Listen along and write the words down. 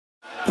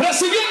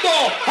recibiendo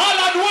a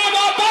la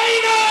nueva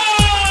vaina.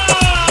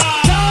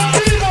 ¡Ya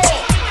vivo!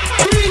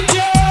 DJ.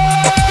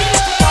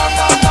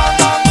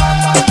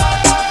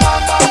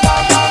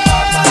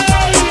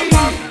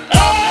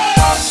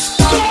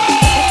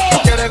 Tú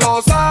quieres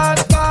gozar,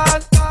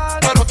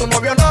 pero tu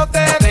novio no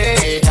te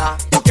deja.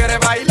 Tú quieres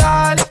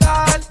bailar,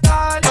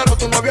 pero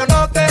tu novio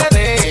no te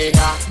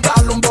deja.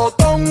 Dale un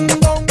botón,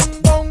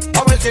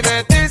 a ver si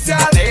de ti se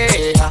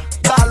aleja.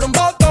 Dale un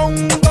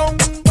botón,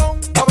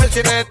 a ver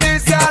si de ti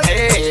se aleja.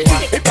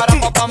 Y para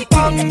pa pam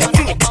pam, para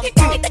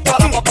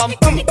pa pam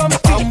pam pam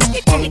pam,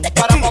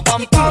 para pa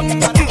pam pam,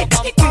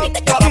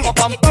 para pa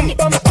pam pam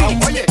pam pam.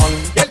 Oye,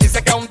 y él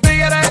dice que es un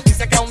tigre,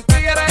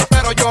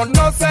 pero yo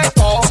no sé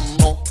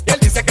cómo. Y él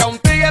dice que es un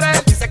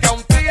tigre,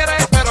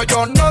 pero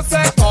yo no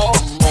sé cómo.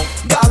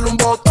 Dale un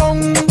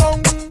botón,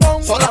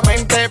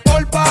 solamente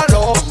por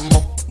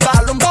palomo.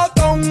 Dale un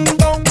botón,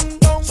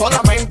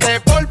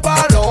 solamente por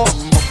palomo.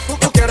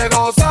 Tú quieres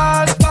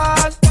gozar,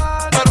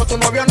 pero tu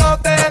novio no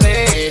te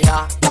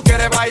deja. Tú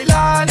quieres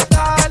bailar,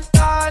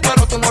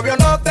 pero tu novio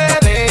no te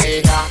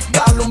deja.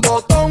 Dale un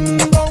botón,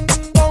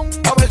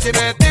 a ver si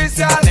de ti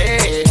se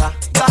aleja.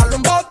 Dale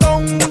un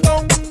botón,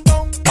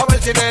 a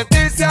ver si de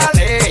ti se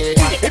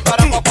aleja. Y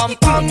para pa pam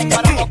pam,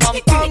 para pa pam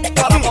pam,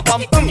 para pa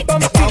pam pam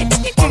pam pam,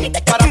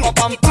 para pa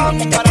pam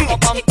pam, para pa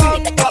pam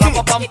pam, para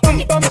pa pam pam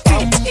pam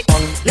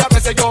pam. Y a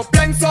veces yo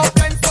pienso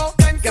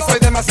que soy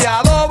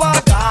demasiado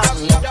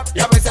bacano. Y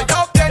a veces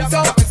yo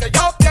pienso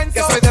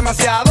que soy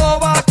demasiado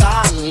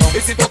bacano.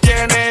 Y si tú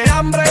tienes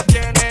hambre,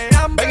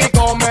 ven y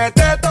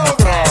cómete todo.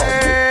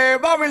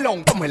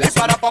 Babylon, cómela.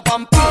 Para pa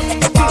pam pam,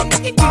 para pa pam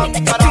pam,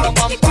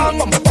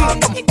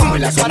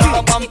 cómela. Para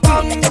pa pam pam,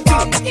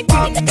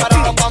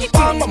 para pa pam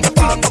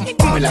pam,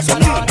 cómela.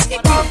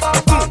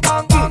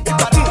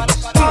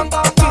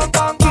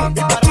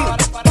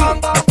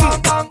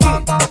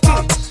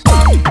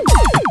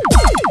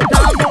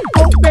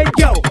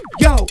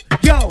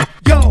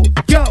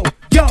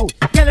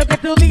 ¿Qué es lo que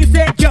tú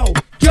dices? Yo.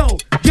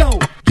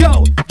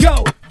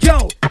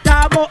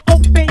 Estamos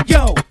open,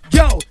 yo.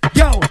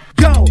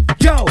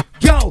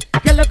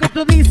 ¿Qué es lo que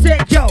tú dices?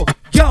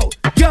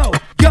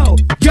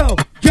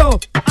 Yo.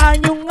 Hay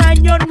un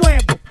año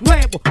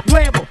nuevo.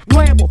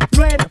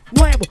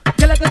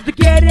 ¿Qué es lo que tú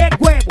quieres?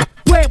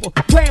 Huevo.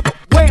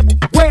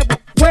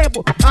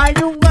 Hay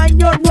un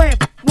año nuevo.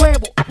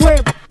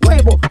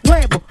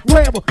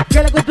 ¿Qué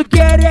es lo que tú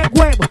quieres?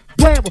 Huevo.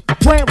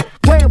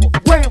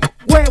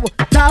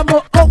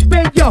 Estamos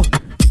open, yo.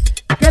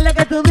 ¿Qué es lo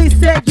que tú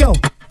dices? Yo.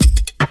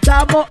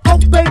 Estamos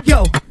open,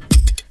 yo.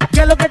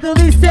 ¿Qué es lo que tú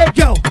dices?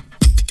 Yo.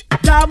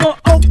 Estamos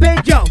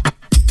open, yo.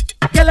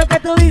 ¿Qué es lo que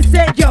tú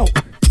dices? Yo.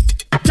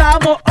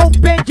 Estamos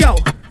open, yo.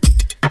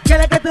 ¿Qué es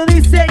lo que tú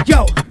dices?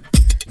 Yo.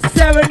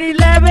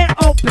 7-Eleven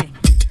open,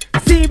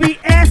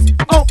 CVS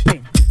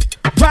open,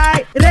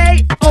 Rite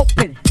Aid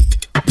open,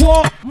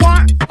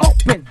 Walmart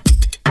open,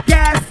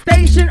 gas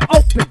station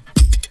open,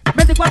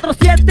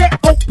 24/7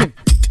 open.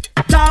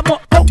 Estamos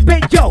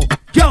open, yo.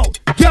 ¿Qué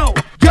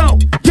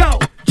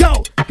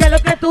es lo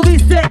que tú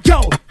dices?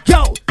 Yo.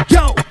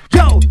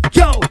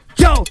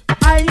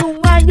 Hay un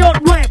año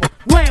nuevo.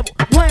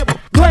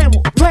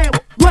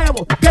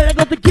 ¿Qué es lo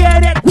que tú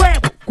quieres? Huevo.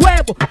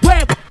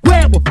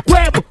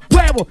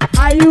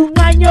 Hay un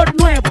año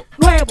nuevo.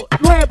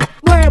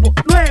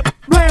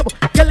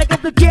 ¿Qué es lo que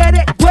tú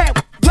quieres? Huevo.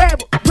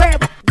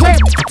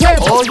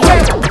 Oye,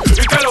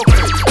 ¿y qué es lo que?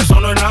 Eso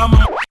no es nada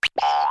más.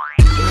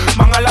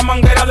 Manga la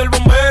manguera del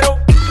bombero.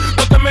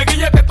 No te me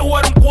guilles que tú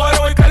eres un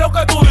cuero. ¿Y qué es lo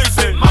que tú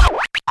dices?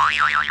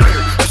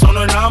 Eso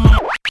no es nada más.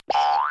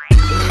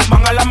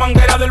 Manga la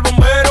manguera del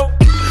bombero.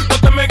 No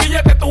te me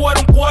guilles que tú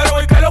eres un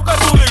cuero. ¿Y qué es lo que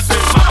tú dices?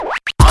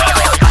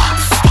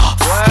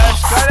 Pues,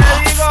 ¿qué le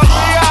digo,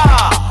 tía?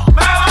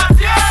 ¡Me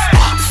vacié!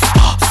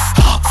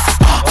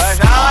 Pues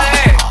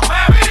dale,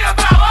 ¡Me vine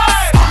otra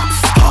vez!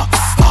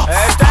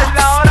 esta es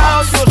la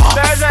hora donde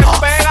usted se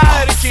pega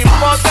del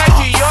chimpote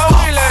chillón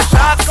y le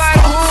saca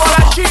el jugo a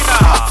la china.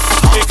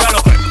 ¿Y qué es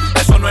lo que?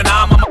 Eso no es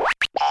nada, mamá.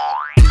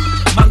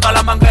 Manga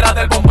la manguera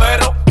del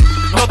bombero.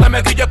 No te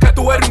me guilles que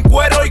tú eres un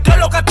cuero. ¿Y qué es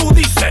lo que tú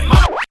dices?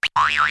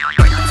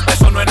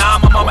 Eso no es nada,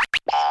 mamá.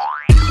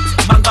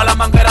 Manga la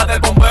manguera del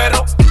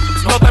bombero.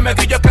 No te me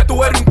guilles que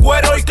tú eres un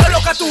cuero. ¿Y qué es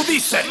lo que tú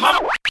dices, mamá?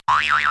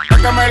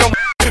 Que me lo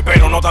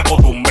pero no te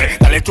acostumbres.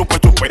 Dale chupe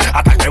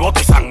hasta que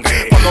bote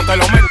sangre. Cuando te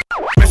lo meto,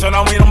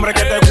 menciona mi nombre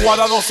que te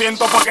guarda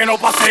 200 pa' que no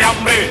pase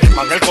hambre.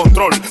 Manga el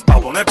control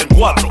pa' ponerte en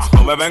cuadro.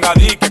 No me venga a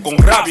decir que con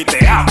rabia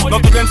te amo. No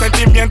tienen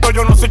sentimiento,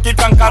 yo no soy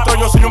quitan cato.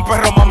 Yo soy un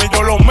perro, mami,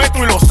 yo lo meto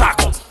y lo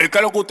saco. ¿Y qué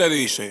es lo que usted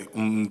dice?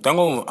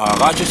 Tengo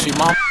agaches y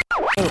más.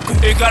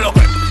 ¿Y qué es lo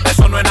que?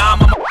 Eso no es nada,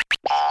 mamá.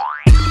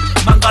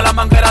 Manga la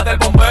manguera del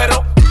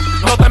bombero.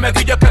 No te me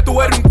guilles que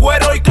tú eres un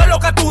cuero. ¿Y qué es lo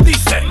que tú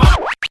dices?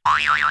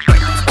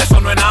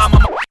 Eso no es nada,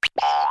 mamá.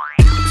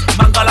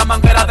 Manga la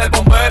manguera del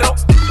bombero.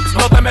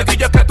 No te me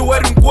guilles que tú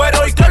eres un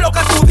cuero. ¿Y qué es lo que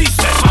tú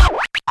dices?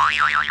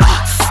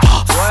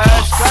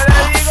 Pues, ¿qué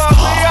le digo,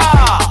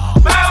 tía?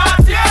 ¡Me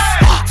vacié!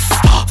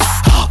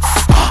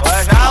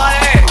 Pues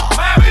dale,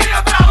 ¡Me vine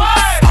otra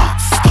vez!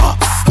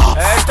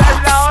 esta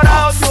es la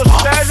hora donde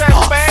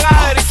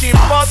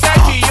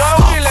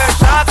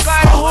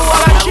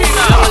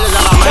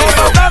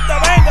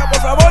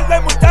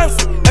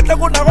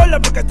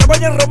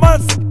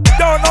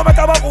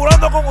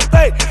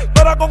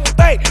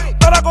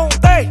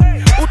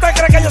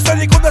te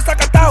digo un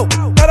desacatado.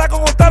 Nada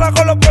con gustara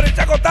con los polis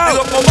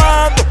chacotados.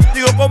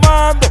 Digo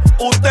comando,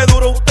 usted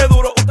duro, usted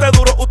duro, usted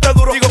duro, usted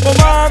duro. Digo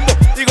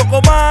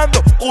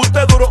comando,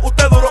 usted duro,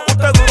 usted duro,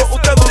 usted duro,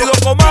 usted duro. Digo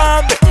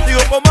comando,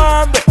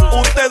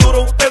 usted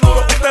duro, usted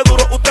duro, usted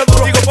duro, usted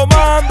duro. Digo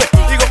comando,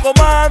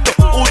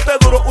 usted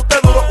duro, usted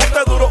duro,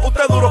 usted duro,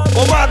 usted duro.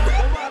 Comando.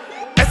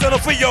 Ese no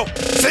fui yo,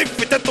 sí,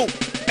 fuiste tú.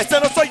 Ese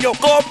no soy yo.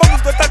 Comando,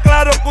 usted está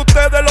claro que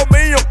usted es lo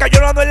mío. Que yo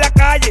no ando en la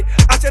calle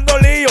haciendo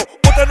lío.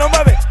 Usted no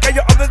me ve que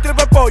yo ando en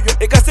triple pollo.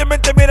 Y casi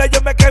mente, mira,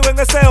 yo me caigo en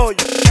ese hoyo.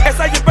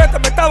 Esa jipeta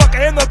me estaba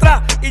cayendo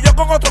atrás. Y yo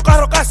con otro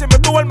carro casi me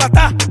tuvo el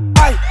matar.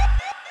 Ay,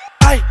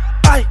 ay,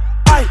 ay,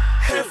 ay.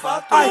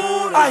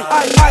 Jefatura. Ay,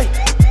 ay, ay,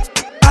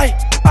 ay,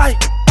 ay.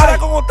 Para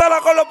con gustara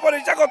con los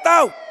policías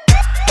acostados.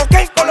 Ok,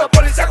 con los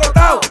policías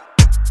acostados.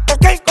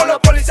 Ok, con los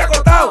policías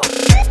acostados.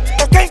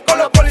 Ok, con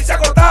los policías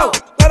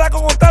acostados. Para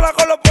con gustara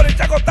con los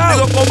policías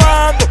acostados.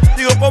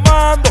 Digo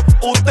comando,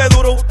 usted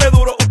duro, usted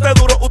duro, usted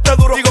duro, usted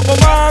duro. Digo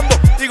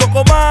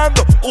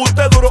comando,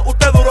 usted duro,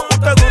 usted duro,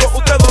 usted duro,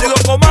 usted duro. Digo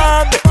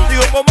comando,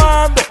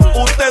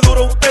 usted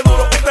duro, usted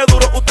duro, usted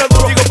duro, usted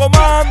duro. Digo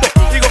comando,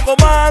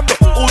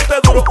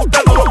 usted duro,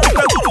 usted duro, usted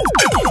duro.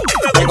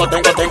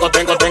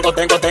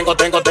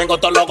 Tengo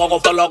todo loco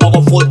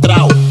full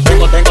trao.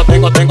 Tengo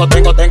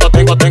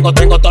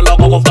todo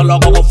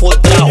loco full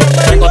trao.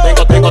 Tengo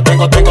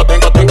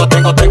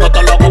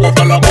todo loco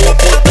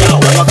full trao.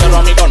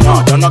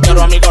 Yo no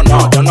quiero amigos,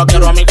 no. Yo no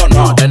quiero amigos,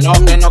 no. Que no.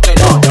 Yo no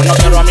quiero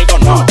amigos,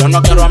 no. Yo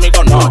no quiero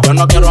amigos, no. Yo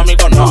no quiero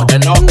amigos, no. Que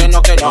no.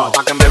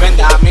 Pa' que me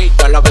venda a mí,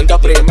 yo lo vendo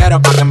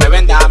primero. Pa' que me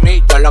venda a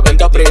mí, yo lo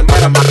vendo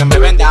primero. Pa' que me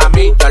venda a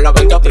mí, yo lo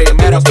vendo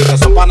primero. Si que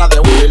son panas de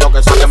uno y lo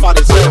que son de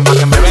fariseo. Pa'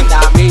 que me venda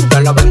a mí, yo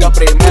lo vendo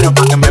primero.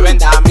 Pa' que me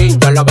venda a mí,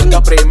 yo lo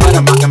vendo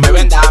primero. Pa' que me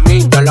venda a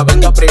mí, yo lo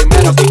vendo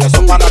primero. Si que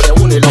son panas de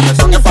uno y lo que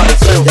son de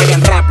fariseo.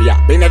 Lleguen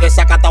rápida, vine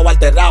desacatado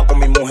alterado con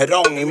mi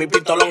mujerón y mi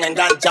pistolón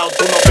enganchado.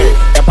 Tú no ves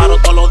que paro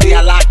todos los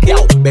días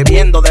laqueado,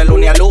 bebiendo de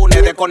lunes a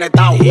lunes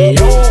desconectado. Y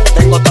yo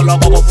tengo todos los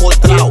cocos full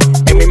trao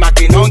en mi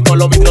maquinón con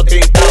los vidrios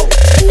tintados.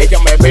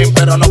 Ellos me ven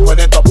pero no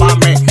pueden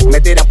toparme,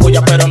 me tiran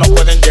puya pero no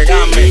pueden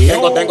llegarme.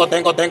 Tengo todos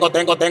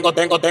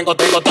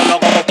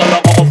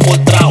los cocos full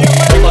trao.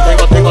 Tengo todos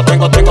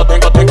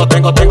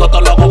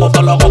los cocos full trao. Tengo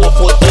todos los cocos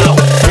full trao.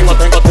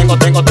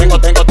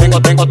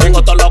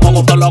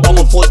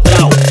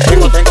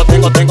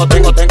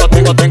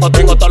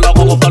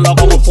 Tengo todos los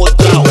cocos full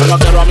trao. Yo no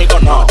quiero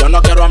amigos, no. Yo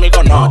no quiero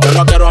amigos, no. Yo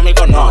no quiero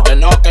amigos, no. Que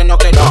no.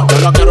 Yo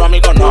no quiero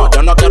amigos, no.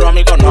 Yo no quiero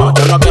amigos, no.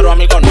 Yo no quiero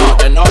amigos, no.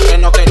 Que no.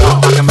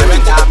 Pa' que me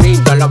venda a mí,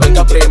 yo lo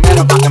vendo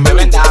primero. Pa' que me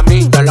venda a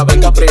mí, yo lo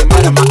vendo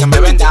primero. Pa' que me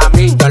venda a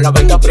mí, yo lo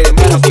vendo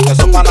primero. Si que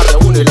son panas de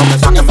uno y lo que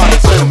son es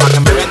fariseo. Pa' que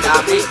me venda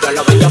a mí, yo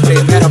lo vendo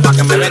primero. Pa'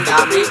 que me venda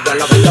a mí, yo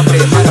lo vendo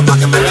primero. Pa'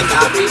 que me venda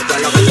a mí, yo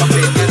lo vendo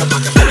primero.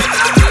 Pa' que me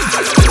venda a mí, yo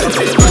lo vendo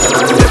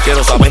primero. Yo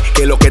quiero saber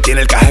qué es lo que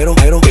tiene el cajero,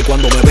 que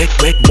cuando me ve,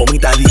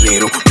 vomita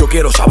dinero. Yo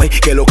quiero saber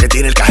qué es lo que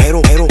tiene el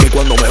cajero, que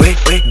cuando me ve,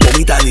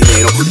 vomita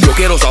dinero. Yo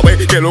quiero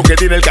saber qué es lo que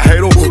tiene el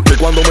cajero, que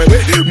cuando me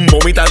ve,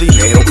 vomita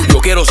dinero. Yo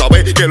quiero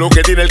saber qué es lo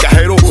que tiene el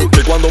cajero,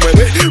 que cuando me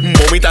ve,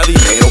 vomita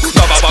dinero.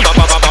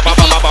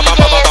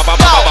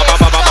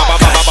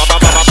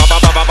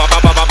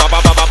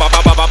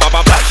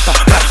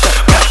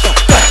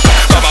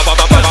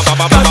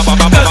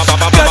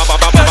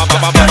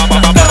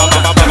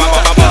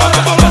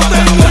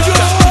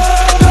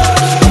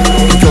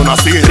 Yo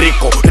nací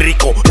rico.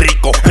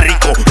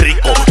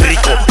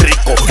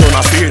 Yo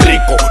nací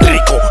rico.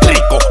 Yo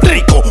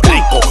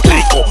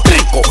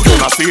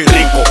nací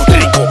rico.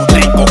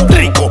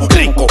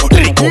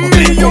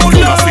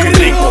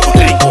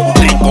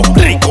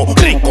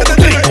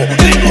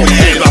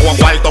 El agua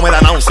cuarto me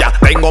da náusea,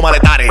 tengo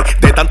maletares.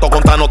 De tanto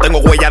contar no tengo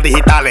huellas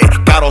digitales.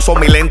 Caros son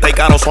mis lentes y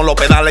caros son los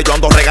pedales. Yo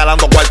ando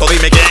regalando cuarto,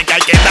 dime quién es que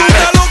hay que darle.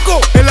 ¡Está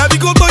loco! El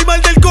ático estoy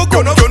mal del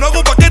coco. Yo no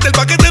hago paquete, el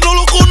paquete no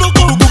lo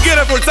conozco. Tú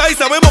quieres forzar y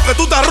sabemos que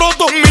tú estás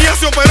roto. Mía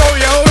se operó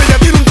y ahora ella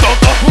tiene un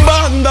toto.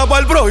 Manda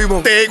pa'l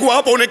prójimo. Te voy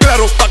a poner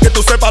claro pa' que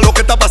tú sepas lo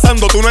que está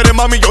pasando. Tú no eres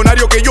más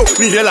millonario que yo,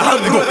 ni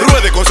relajando.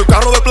 Ruede con su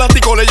carro de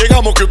plástico, le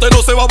llegamos. Que usted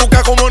no se va a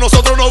buscar como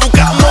nosotros nos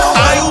buscamos.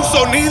 Hay un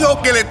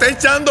sonido que le está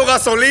echando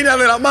gasolina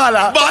de la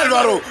mala.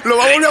 Bárbaro, lo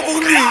va a volver a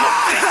fundir.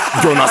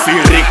 Yo nací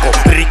rico.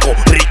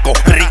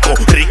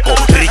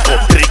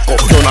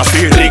 Yo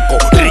nací rico.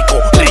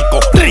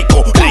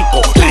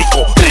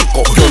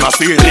 Yo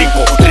nací rico. Yo nací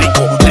rico.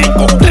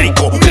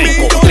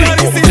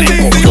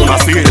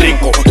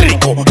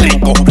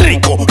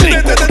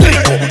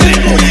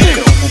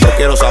 Yo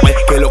quiero saber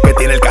qué es lo que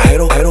tiene el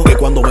cajero, que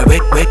cuando me ve,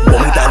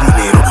 vomita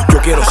dinero.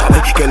 Yo quiero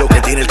saber qué es lo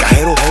que tiene el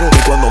cajero, que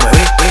cuando me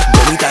ve,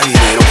 vomita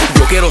dinero.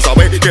 Yo quiero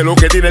saber qué es lo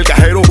que tiene el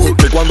cajero,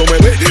 que cuando me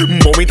ve,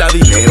 vomita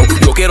dinero.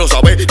 Yo quiero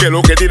saber qué es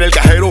lo que tiene el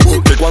cajero,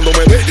 que cuando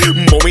me ve,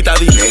 vomita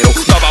dinero.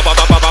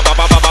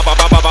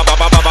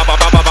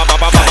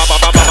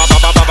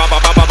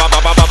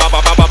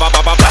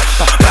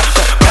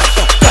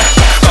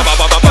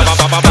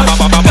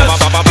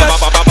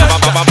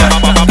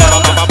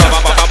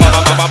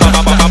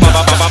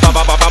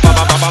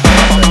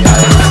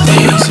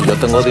 Si yo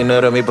tengo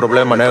dinero es mi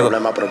problema, nega.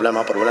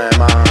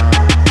 Problema.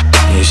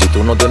 Y si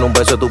tú no tienes un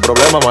beso, es tu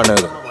problema, ma,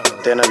 nega. No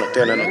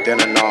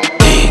tiene, no.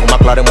 Una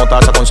clara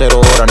mostaza con 0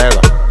 horas,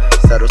 nega.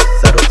 Cero.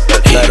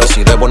 Y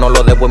si debo no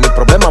lo debo, es mi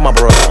problema, ma,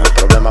 bro.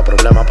 Problema.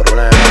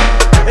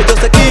 Ellos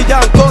se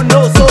quillan con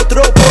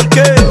nosotros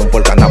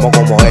Porque andamos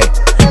como es.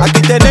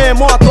 aquí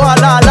tenemos a toda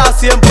la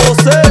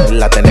 100%.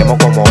 La tenemos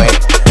como es.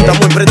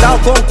 Estamos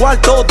enfrentados con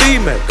cuarto,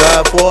 dime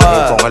qué fue.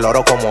 Y con el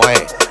oro como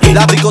es.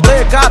 La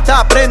discoteca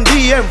está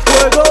prendida en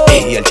fuego.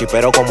 Y el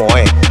chipero como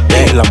es.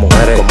 Las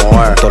mujeres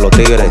como es. Todos los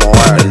tigres Como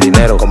es. El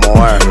dinero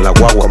Como es. La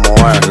guagua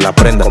Como es. La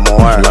prenda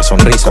Como es. La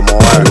sonrisa Como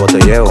es. El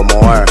botelleo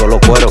Como es. Todos los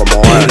cueros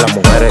Como es. Las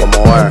mujeres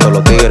Como es. Todos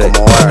los tigres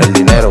Como es. El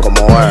dinero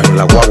Como es.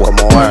 La guagua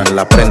Como es.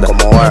 La prenda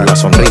Como es. La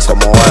sonrisa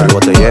Como es. El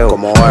botelleo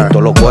Como es.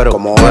 Todos los cueros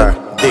Como es.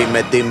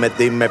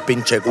 Dime,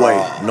 pinche güey.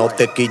 No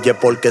te quille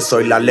porque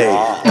soy la ley.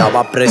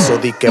 Estaba preso,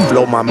 di que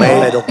flow mamé.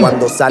 Pero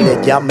cuando sale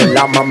ya me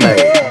la mamé.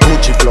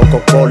 Gucci,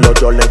 flow, colo,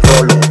 yo le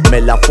enrolo.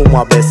 Me la fumo,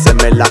 a veces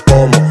me la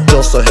como.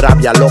 Yo soy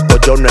rabia, loco,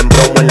 yo no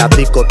embromo. En la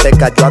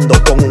discoteca yo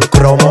ando con un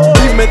cromo.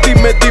 Dime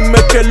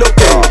que lo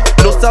que.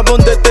 No sabes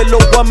dónde te lo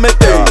voy a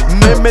meter.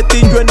 Me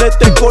metí yo en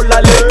este con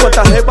la ley.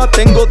 Cuántas jevas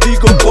tengo,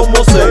 digo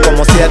cómo sé.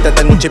 Como 7,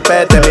 tengo un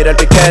chipete, mira el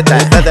piquete.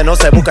 Ustedes no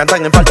se buscan,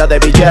 tan en falta de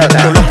billetes.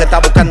 Tú lo que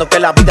estás buscando que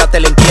la vida te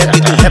la inquiete.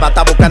 Y tu jeva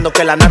está buscando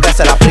que la nave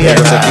se la apriete.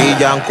 Ellos se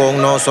quillan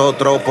con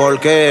nosotros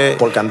porque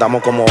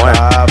andamos como es.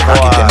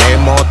 aquí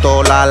tenemos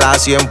toda la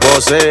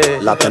 100%.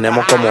 La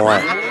tenemos como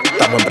es.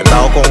 Estamos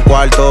emprestados con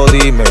cuarto,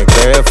 dime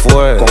qué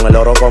fue. Con el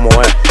oro como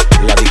es.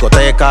 La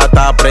discoteca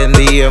está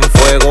prendida en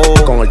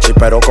fuego. Con el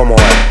chipero como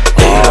es.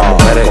 Y las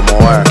mujeres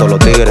como es. Todos los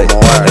tigres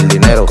Como es. El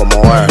dinero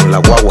Como es. La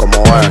guagua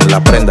Como es. La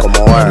prenda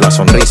Como es. La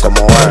sonrisa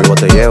Como es. El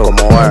botelleo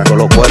Como es. Todos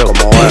los cueros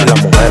Como Y es.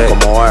 las mujeres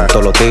Como es.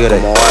 Todos los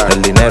tigres Como es.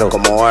 El dinero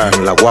Como es.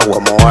 La guagua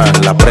Como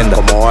es. La prenda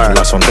Como es.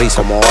 La sonrisa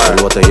Como es.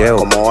 El botelleo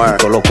Como es.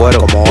 Todos los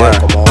cueros Como es.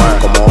 Como es.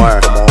 Como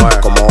es. Como es.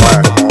 Como es.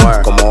 Como es.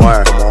 Como es.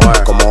 Como es.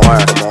 Como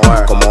es.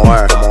 Como es. Como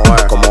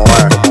es. Como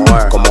es. Como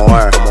es.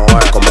 Como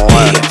es. Como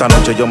es. Y esta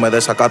noche yo me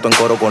desacato en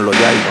coro con los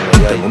yay.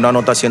 Tengo una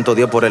nota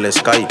 110 por el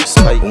Sky.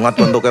 Un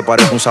atuendo que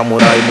parece un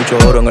samurái. Mucho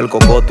oro en el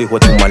cocote, hijo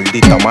de tu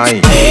maldita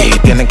mai. Y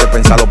tienen que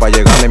pensarlo para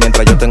llegarme.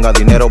 Mientras yo tenga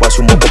dinero, va a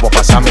ser un poco para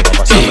pasarme.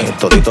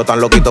 Toditos tan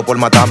loquitos por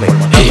matarme.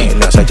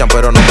 Me acechan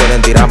pero no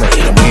pueden tirarme.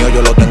 Lo mío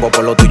yo lo tengo,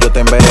 por lo tuyo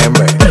te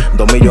enverembe.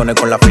 2 millones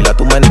con la fila,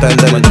 tú me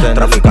entiendes.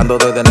 Traficando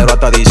desde enero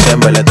hasta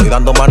diciembre. Le estoy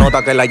dando más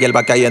nota que la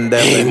hierba que hay en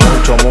Denver.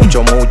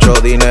 Mucho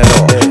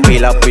dinero.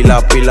 Pila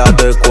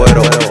de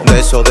cuero. De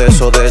eso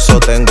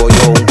tengo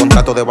yo. Un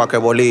contrato de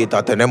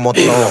basquetbolista. Tenemos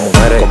todo. Las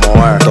mujeres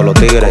Como es. Todos los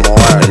tigres Como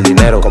es. El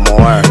dinero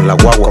Como es. La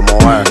guagua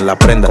Como es. La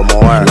prenda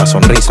Como es. La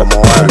sonrisa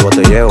Como es. El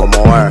botelleo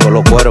Como es. Todos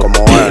los cueros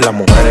Como es. Y las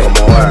mujeres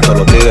Como es. Todos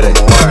los tigres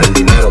Como es. El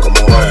dinero Como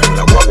es.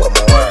 La guagua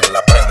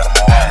La prenda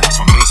La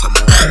sonrisa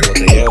El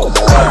botelleo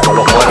Todos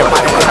los cueros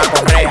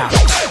Correa,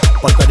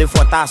 porque doy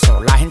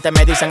fuetazo. La gente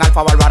me dicen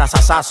Alfa Bárbara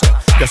Sasazo.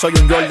 Yo soy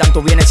un Jordan,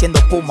 tú vienes siendo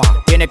Puma.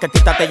 Tienes que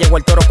quitarte, llegó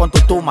el toro con tu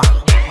tuma.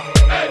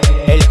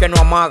 El que no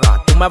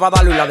amaga, tú me vas a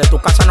dar y la de tu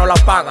casa no la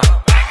paga.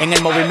 En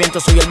el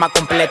movimiento soy el más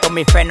completo.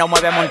 Mi fe no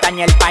mueve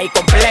montaña, el país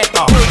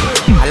completo.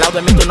 Al lado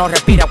de mí tú no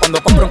respiras.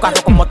 Cuando compro un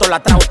carro con motor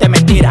atrás usted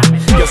me tira.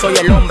 Yo soy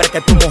el hombre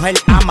que tu mujer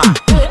ama.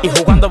 Y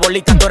jugando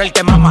bolita tú eres el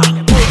que mama.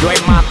 Yo he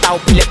matado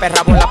pile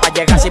perra bola. Para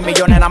llegar a 100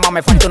 millones nada más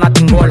me falta una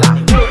tingola.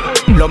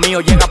 Lo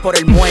mío llega por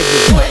el muelle.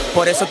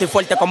 Por eso estoy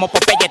fuerte como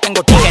Popeye.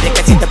 Tengo tigres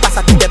que si te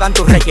pasa a ti te dan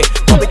tus reyes.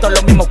 Tú has visto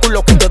los mismos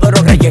culos que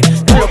Teodoro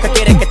Reyes. Tú lo que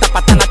quieres es que esta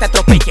patana te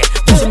atropelle.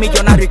 Yo soy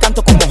millonario y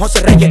canto como José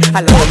Reyes.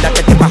 A la verdad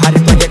que te bajaré,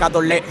 tú has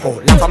llegado lejos.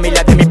 La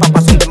familia de mi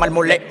papá son de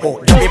marmolejo.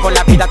 Yo vivo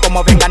la vida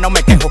como venga, no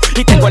me quejo.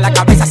 Y tengo la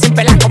cabeza sin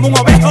pelar como un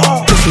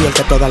ovejo. Yo soy el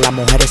que todas las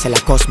mujeres se la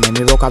cosme.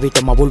 Mi boca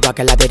visto más vulva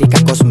que la de Erika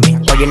Cosme.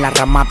 Estoy en la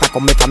ramata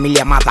con mi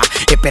familia amada,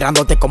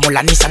 esperándote como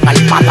la Nissan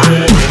Almada. Tú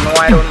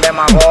no eres un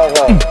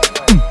demagogo.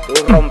 Tú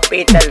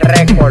rompiste el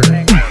récord.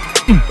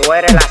 Tú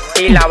eres la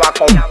sílaba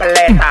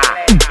completa.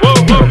 Tú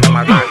eres un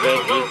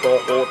demagogue, Kiko.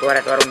 Tú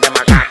eres un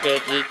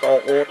demagogue,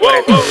 Kiko. Tú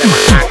eres un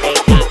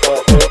demagogue,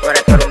 Kiko. Tú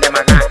eres un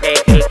demagogue,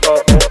 Kiko.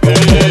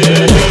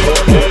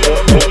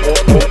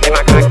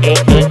 Demagogue,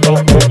 Kiko.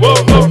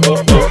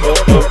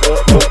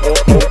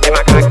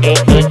 Demagogue,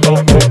 Kiko.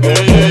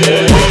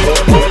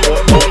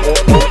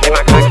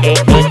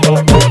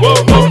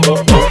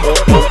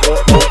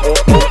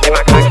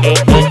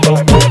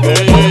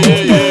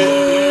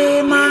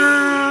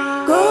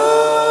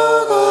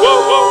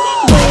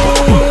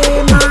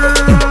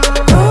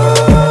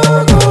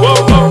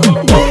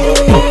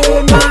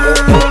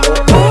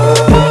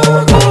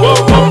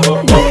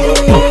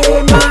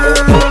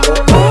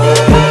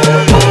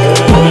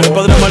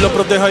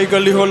 Y que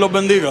el hijo los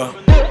bendiga.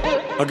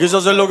 Aquí se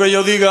hace lo que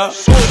yo diga.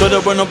 Tú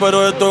eres bueno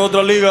pero esto es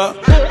otra liga.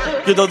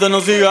 Quítate,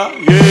 no siga,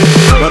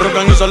 yeah. Me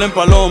rocan y salen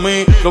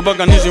palomi. Los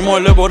bacanísimos,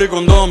 el Ebori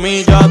con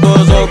Domi. Ya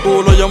todos esos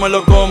culos yo me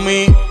los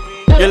comí.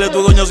 Y él es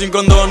tu dueño sin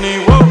condoni.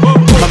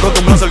 Me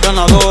acostumbro a ser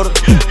ganador.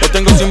 Lo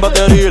tengo sin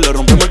batería y le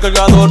rompimos el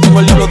cargador. Tengo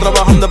el diablo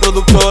trabajando de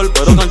productor.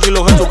 Pero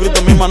tranquilo, Jesucristo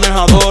es mi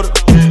manejador.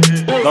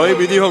 La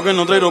baby dijo que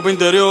no trae ropa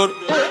interior,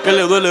 que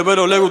le duele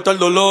pero le gusta el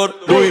dolor.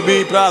 Louis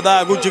V,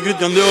 Prada, Gucci,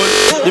 Christian Dior.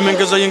 Dime en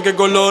qué soy, en qué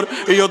color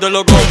y yo te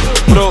lo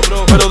compro.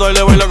 Pero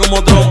dale, baila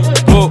como Trump.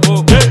 No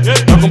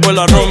compro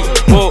la rom.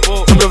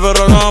 Siempre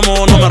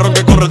ferragamo, no me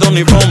ronques con retro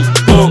ni foam.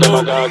 De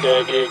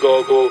macaque,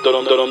 Kikoku.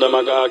 Toron de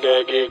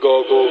macaque,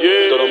 Kikoku.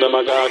 Toron de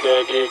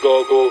macaque,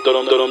 Kikoku.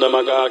 Toron de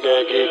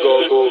macaque,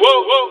 Kikoku.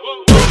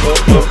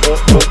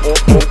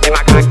 De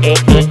macaque,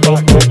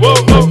 Kikoku.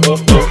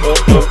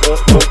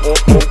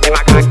 De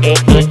macaque,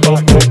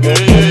 Kikoku. De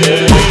macaque,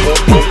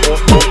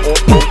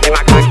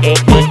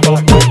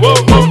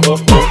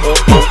 Kikoku.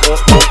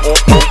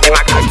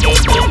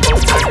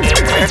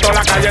 Esto en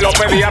la calle lo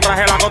pedía,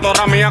 traje la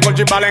cotorra mía con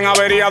chimbal en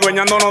avería,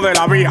 dueñándonos de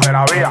la vía.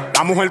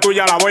 La mujer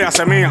tuya la voy a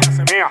hacer mía.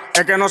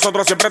 Es que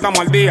nosotros siempre estamos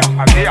al día.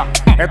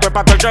 Esto es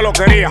para todo el que lo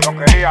quería.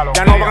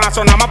 Ya no van a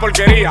sonar más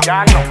porquería.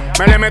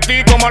 Me le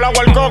metí como el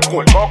agua al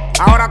coco.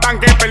 Ahora tan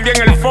que perdí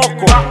en el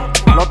foco.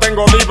 Lo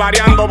tengo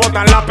divariando,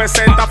 botan la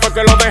peseta, fue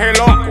que lo dejé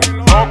loco.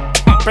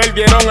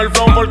 Perdieron el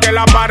flow porque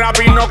la para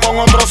vino con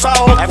otro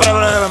sao. Ay,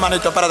 pero,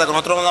 hermanito, espérate, que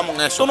nosotros no damos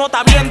en eso. Tú no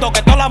estás viendo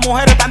que todas las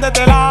mujeres están de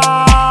este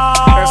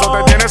lado. Eso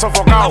te tiene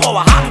sofocado.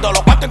 Estamos bajando,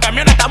 los cuartos en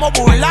camiones estamos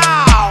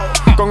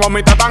burlados. Con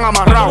gomitas tan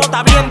amarrados. Tú no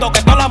estás viendo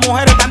que todas las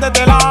mujeres están de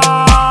este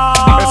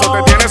lado. Eso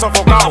te tiene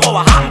sofocado.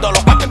 Estamos bajando,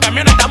 los cuartos en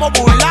camiones estamos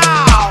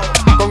burlados.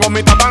 Con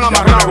gomitas tan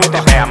amarrados. Me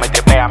trepea, me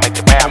trepea, me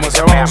trepea, me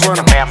trepea, me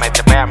trepea, me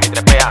trepea, me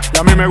trepea. Y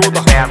a mí me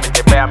gusta. Me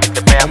trepea, me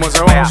trepea, Como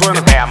ese bajo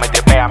suena. me trepea, me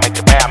trepea, me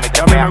trepea, me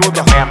trepea, me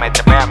trepea, me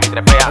trepea, me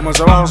trepea. Como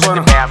ese bajo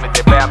suena. Me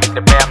trepea, me trepea, me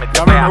trepea, me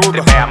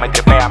trepea, me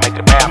trepea, me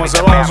trepea, Como me ese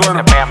trepea, bajo suena.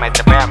 me trepea, me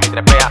trepea, me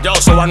trepea. Yo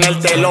suban el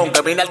telón,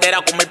 que vine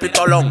alterado con mi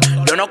pistolón.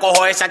 Yo no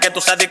cojo esa que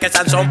tú sabes que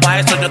Sansón. Pa'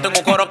 eso yo tengo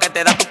un coro que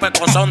te da tu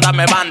pecozón.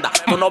 Dame banda,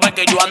 tú no ves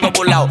que yo ando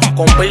burlao.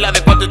 Con pila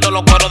de cuento y todos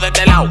los cueros de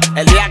este lado.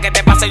 El día que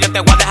te pase yo te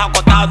voy a dejar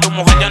acostado. Tu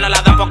mujer yo no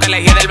la da porque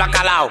elegí del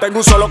bacalao. Tengo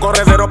un solo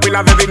corredero,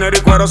 pilas de dinero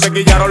y cuero. Se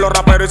quillaron los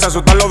raperos y se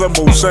asustan los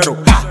dembuceros.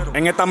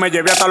 En esta me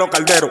llevé hasta los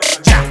calderos.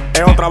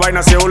 Es otra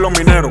vaina si es los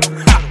mineros.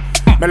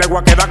 Me le voy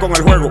a quedar con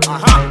el juego.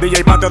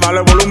 DJ Patio,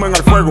 dale volumen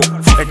al fuego.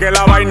 Es que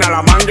la vaina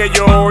la mangue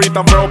yo y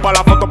tan feo para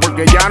la foto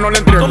porque ya no le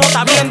entrego. Tú no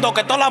estás viendo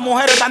que todas las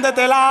mujeres están de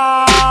este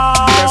lado.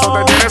 Eso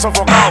te tiene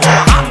sofocado.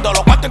 Estamos bajando,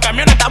 los cuartos en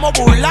camiones estamos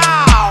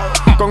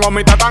burlados. Con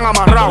gomitas tan Tú no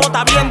amarrados.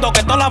 estás viendo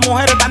que todas las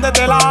mujeres están de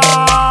este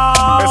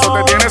lado. Eso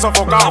te tiene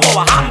sofocado. Estamos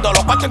bajando,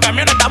 los cuartos en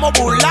camiones estamos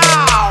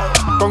burlados.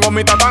 Con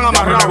gomitas tan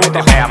amarrados. Me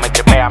trepea, me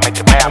trepea, me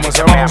trepea, me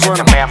trepea, me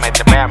trepea, me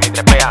trepea, me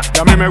trepea. Y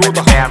a mí me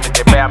gusta. Me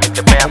trepea, me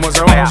trepea, Como me ese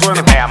trepea, bajo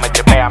suena. me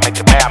trepea, me trepea, me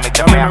trepea, me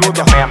trepea, me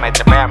trepea, me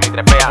trepea, me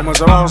trepea. Como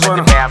ese bajo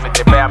suena. Me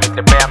trepea, me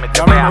trepea, me trepea, me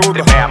trepea,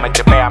 me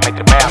trepea, me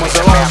trepea, Como me ese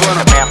trepea, bajo suena.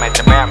 me trepea, me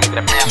trepea, me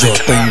trepea. Yo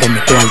tengo mi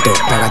cuarto,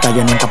 pa' gastar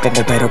yo nunca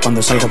pongo pero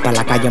cuando salgo pa'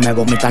 la calle me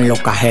vomitan los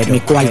cajeros. Mi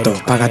cuarto,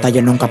 pa' gastar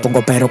yo nunca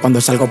pongo pero cuando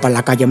salgo pa'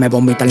 la calle me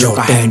vomitan los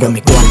cajeros. Tengo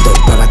mi cuarto,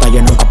 pa' gastar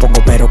yo nunca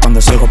pongo pero cuando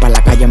salgo pa'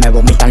 la calle me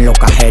vomitan los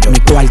cajeros. Mi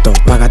cuarto,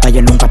 pa' gastar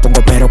yo nunca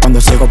pongo pero cuando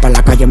salgo pa'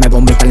 la calle me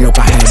vomitan los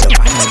cajeros.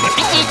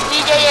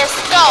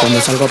 Cuando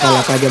salgo pa'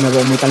 la calle me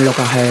vomitan los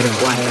cajeros.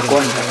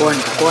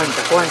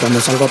 Cuando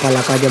salgo pa'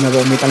 la calle me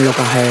vomitan los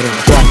cajeros.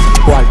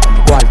 Cuarto, mi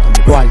cuarto,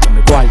 mi cuarto,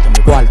 mi cuarto,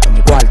 mi cuarto,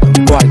 mi cuarto,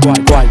 mi cuarto,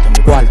 mi cuarto,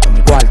 mi cuarto,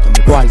 mi cuarto,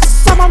 mi cuarto.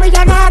 Somos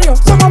millonarios,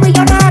 somos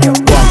millonarios.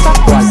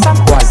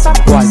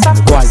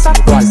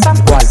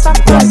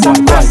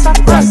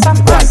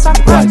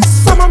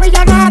 Somos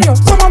millonarios,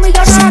 somos Si tú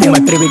millonarios. me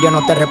escribes y yo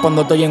no te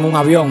respondo, estoy en un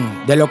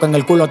avión. De lo que en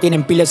el culo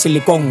tienen pila de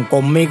silicón.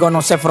 Conmigo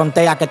no se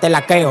frontea que te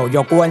laqueo.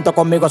 Yo cuento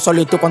conmigo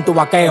solo y tú con tu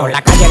vaqueo.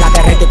 La calle la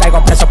derrito y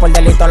caigo preso por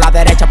delito. La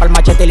derecha para el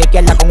machete y la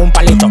izquierda con un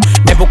palito.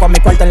 Me busco mi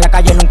cuarto en la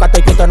calle, nunca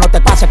estoy quito. No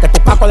te pases que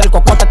tu caco del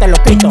cocote te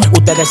lo quito.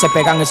 Ustedes se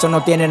pegan, eso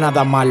no tiene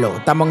nada malo.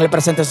 Estamos en el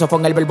presente, eso fue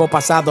en el verbo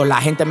pasado. La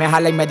gente me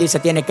jala y me dice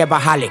tiene que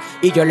bajarle.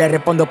 Y yo le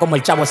respondo como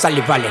el chavo sale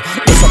y vale.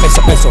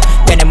 Eso,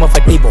 tenemos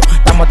efectivo.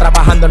 Estamos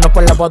trabajando no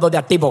por los bodos de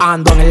activo.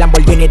 Ando en el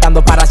Lamborghini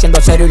dando para haciendo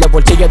cero. Y los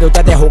bolsillos de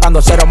ustedes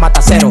jugando cero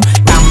mata cero.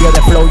 Cambio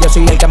de flow, yo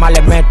soy el que más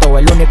les meto.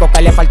 El único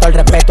que le faltó el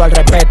respeto al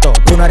respeto.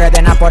 Tú no eres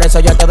de nada, por eso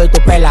yo te doy tu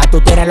pela.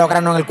 Tú tienes los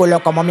granos en el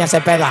culo como me hace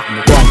peda.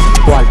 Mi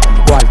cuarto, mi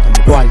cuarto,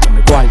 mi cuarto,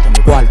 mi cuarto,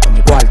 mi cuarto,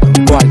 mi cuarto,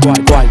 mi cuarto,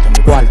 mi cuarto,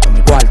 mi cuarto,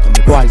 mi cuarto,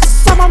 mi cuarto.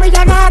 Somos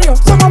millonarios,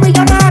 somos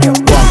millonarios.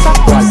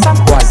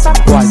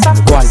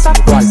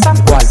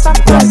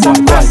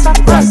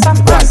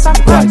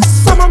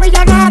 Somos millonarios, somos millonarios. Somos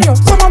millonarios,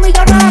 somos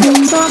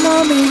millonarios,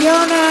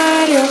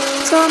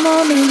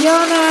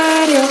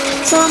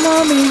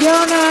 somos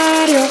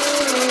millonarios.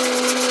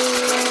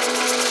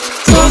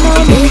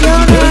 Somos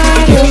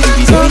millonarios,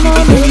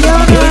 somos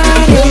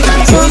millonarios,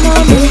 somos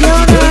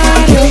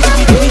millonarios.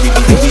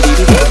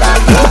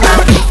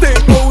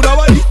 Tengo una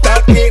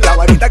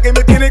varita que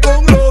me tiene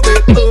con lo de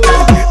todo.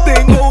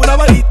 Tengo una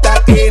varita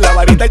la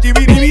varita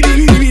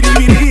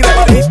chibiribiribiribiri. La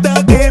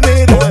varita que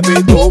me da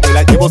de todo, me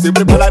la llevo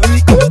siempre para la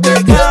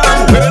discoteca.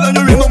 Pero el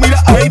año viendo,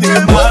 mira, ay de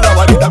más. La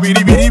varita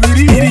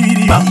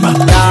biribiribiribiri. La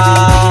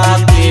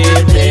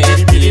que me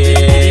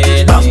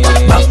tiene, la que me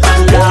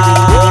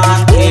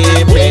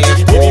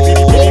pone.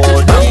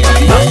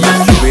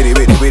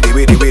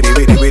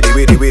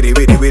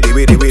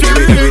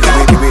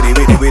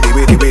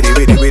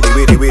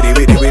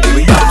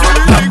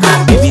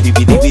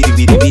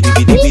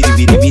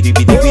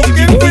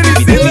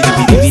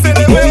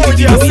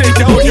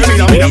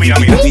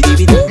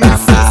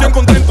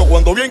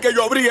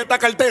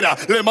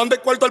 cartera. Le mande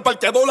cuarto al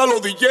parqueador, a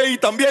los DJ y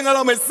también a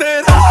la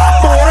mesera.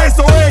 Por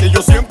eso es que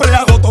yo siempre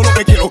hago todo lo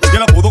que quiero. Y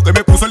el apodo que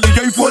me puso el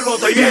DJ fue el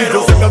botellero.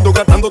 Yo siempre ando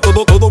gastando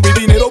todo mi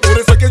dinero. Por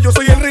eso es que yo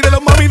soy el rey de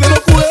las mami de los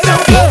cueros.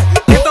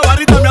 Esta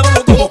barrita me ha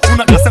dado todo.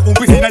 Una casa con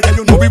piscina, ya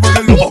yo no vivo en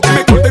el lobo.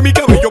 Me corté mi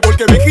cabello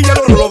porque me quilla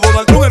los robos.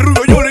 Con el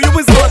rubio yo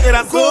pensaba que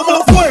era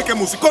 ¿cómo fue? Que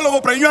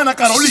musicólogo premió a Ana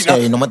Carolina.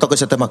 Ey, no me toques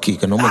ese tema aquí,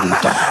 que no me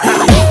gusta.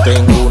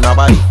 Tengo una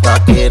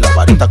varita que la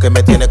varita que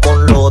me tiene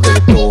con lo de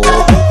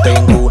todo.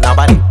 Tengo una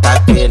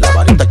varita que la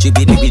varita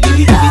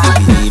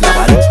chibiribiribiribiribiri. La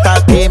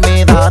varita que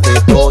me da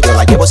de todo. Yo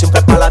la llevo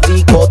siempre para la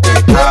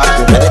discoteca.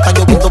 Ustedes están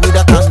lloviendo,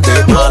 mira tan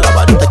de mal. La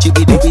varita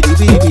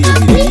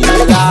chibiribiribiribiribiri.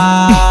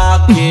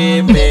 La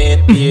que me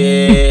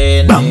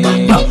tiene. La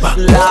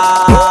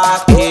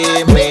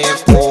que me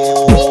pone.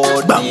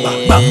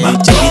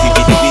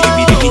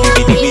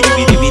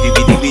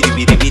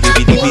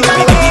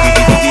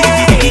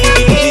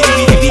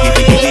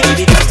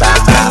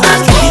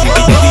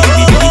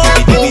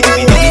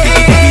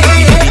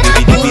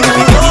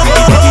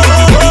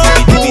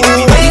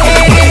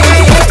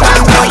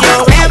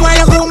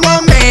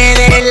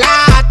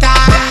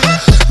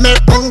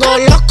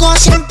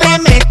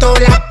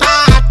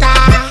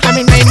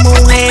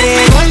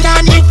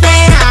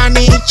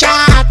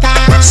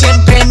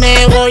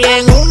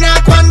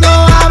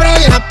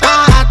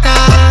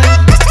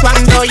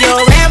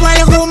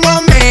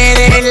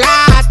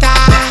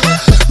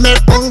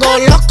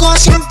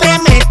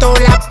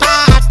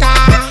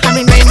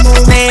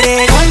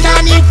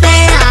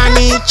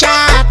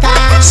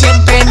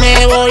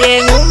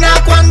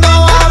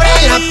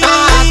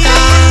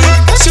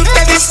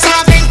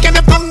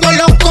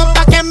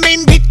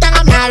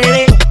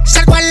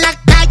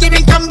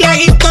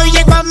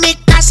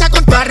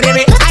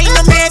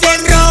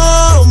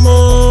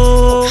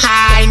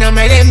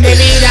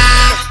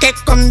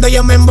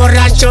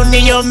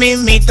 Ni yo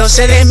mismito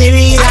sé de mi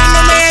vida. Ay,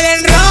 no me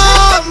den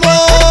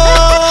romo.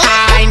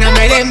 Ay, no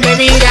me den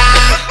bebida.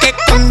 Que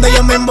cuando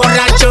yo me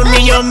emborracho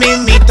ni yo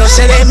mismito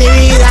sé de mi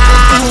vida.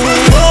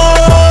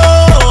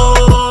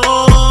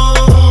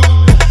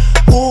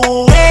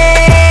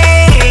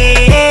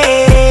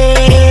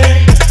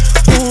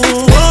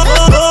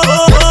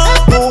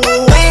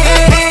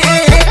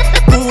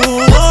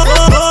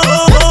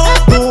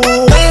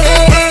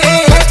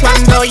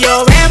 Cuando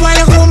yo bebo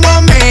el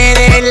humo me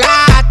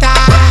delata.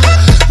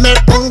 Me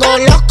pongo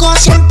loco,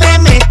 siempre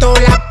meto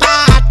la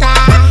pata.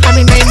 A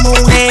mí no hay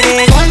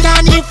mujeres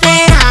gordas, ni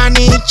feas,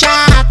 ni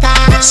chata.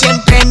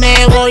 Siempre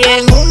me voy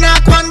en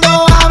una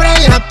cuando abre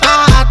la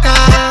pata.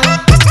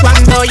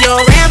 Cuando yo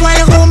bebo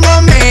el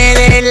humo me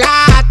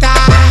delata.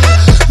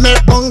 Me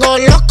pongo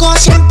loco,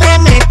 siempre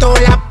meto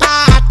la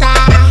pata.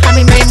 A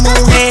mí no hay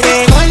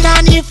mujeres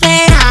gordas, ni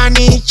feas,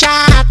 ni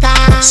chata.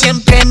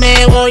 Siempre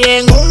me voy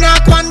en una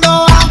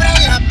cuando abre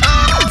la pata.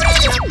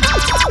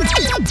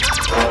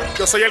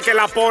 Yo soy el que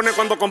la pone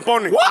cuando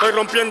compone. Estoy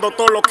rompiendo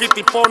todos los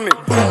kitty pone.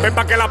 Ven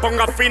pa' que la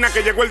ponga fina,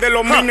 que llegó el de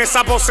los mines.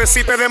 Esa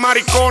vocecita de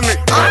maricones.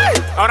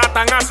 Ahora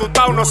están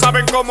asustados, no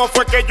saben cómo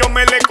fue que yo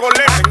me le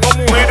colé. Tengo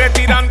mujeres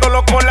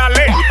tirándolo con la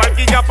ley. Y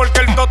parquilla porque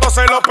el toto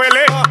se lo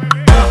pelé.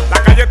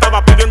 La calle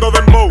estaba pidiendo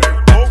dembow.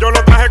 Yo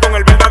lo traje con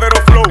el verdadero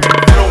flow.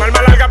 Con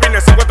alma larga vine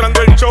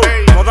secuestrando el show.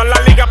 No dan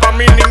la liga pa'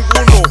 mí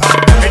ninguno.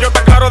 Ellos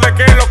están claros de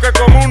qué es lo que es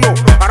con uno.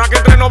 Para que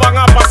entre no van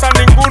a pasar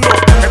ninguno.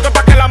 Esto es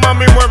pa' que la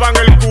mami muevan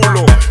el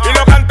culo. Y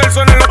los cantes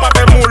suenen los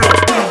patemulos.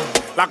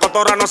 La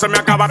cotorra no se me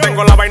acaba.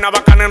 Tengo la vaina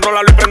bacana,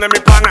 enrolarlo y prende mi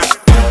pana.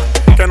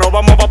 Que nos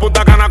vamos pa'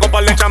 Punta Cana con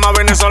par de chamas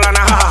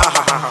venezolanas.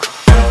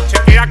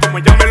 Chequea como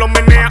ella me lo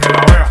menea.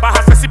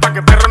 Bájase si pa'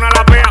 que perro no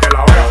la vea.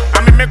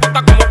 A mí me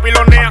gusta como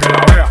pilonea.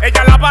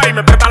 Ella la va y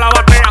me presta la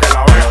batea.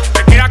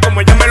 Chequea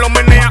como ella me lo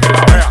menea.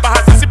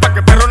 Bájase si pa'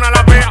 que perro no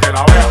la vea.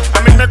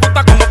 A mí me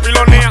gusta como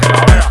pilonea.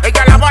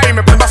 Ella la va y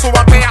me presta su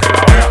batea.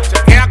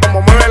 Chequea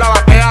como mueve la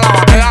batea, la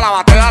batea, la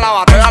batea, la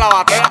batea, la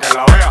batea.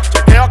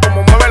 Chequea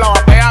como mueve la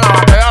batea, la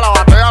batea, la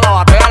batea, la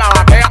batea, la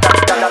batea.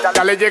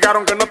 Ya le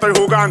llegaron que no estoy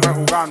jugando.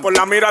 Por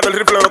la mira del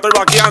rifle lo estoy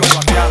vaqueando.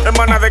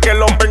 Hermana de que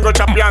los vengo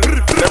chapeando.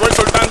 Le voy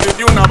soltando y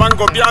de una van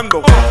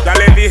goteando. Ya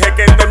le dije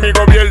que este es mi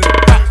gobierno.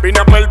 Vine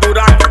a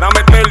perdurar, dame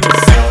eterno.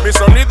 Mi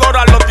sonido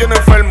ahora lo tiene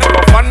enfermo.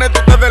 Los fans de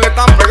ustedes le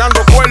están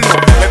pegando cuernos.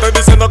 Le estoy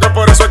diciendo que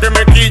por eso es que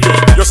me quillo.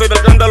 Yo soy del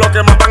clan de los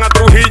que matan a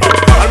Trujillo.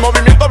 Al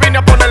movimiento vine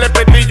a ponerle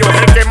petillo.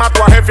 El que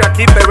mato a jefe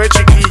aquí te ve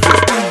chiquillo.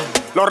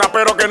 Los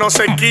raperos que no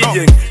se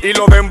quillen y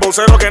los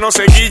demboceros que no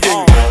se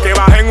guillen. Que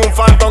bajen un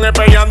fantón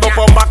peleando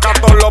por vaca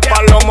todos los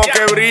palomos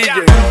que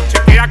brillen.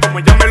 Chequea como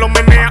ella me lo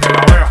menea.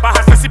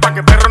 Bájase si pa'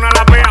 que perro no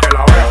la vea.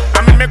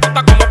 A mí me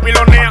gusta como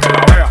pilonea.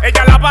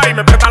 Ella la va y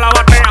me presta la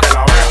batea.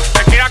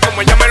 Chequea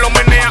como ella me lo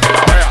menea.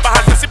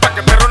 Bájase si pa'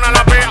 que perro no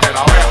la vea.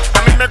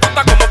 A mí me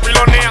gusta como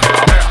pilonea.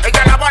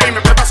 Ella la va y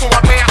me presta su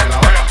batea.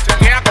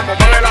 Chequea como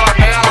mueve la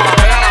batea, la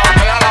batea, la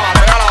batea, la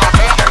batea, la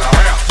batea.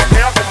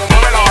 Chequea como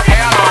mueve la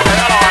batea, la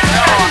batea, la batea,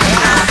 la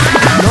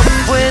batea. No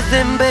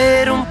pueden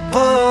ver un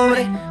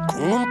pobre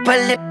con un par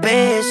de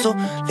pesos,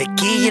 le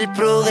quilla el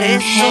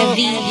progreso.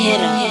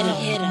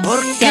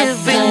 Porque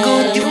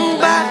vengo de un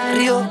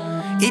barrio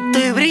y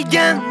estoy sigue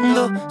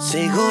brillando,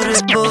 seguro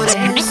es por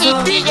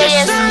eso.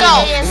 DJ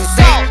Scuff.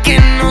 Sé que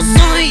no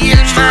soy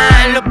el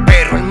malo,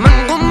 pero el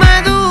mango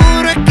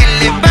maduro es que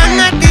le van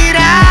a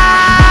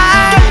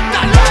tirar.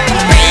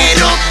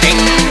 Pero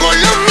tengo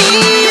lo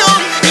mío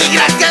y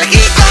gracias al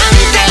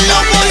gigante lo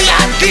voy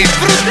a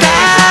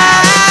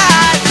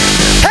disfrutar.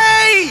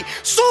 Hey,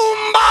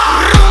 zumba,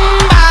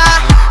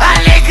 rumba,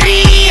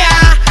 alegría.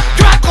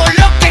 Yo hago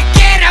lo que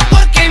quiera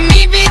porque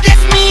mi vida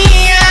es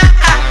mía.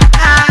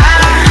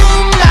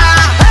 Rumba,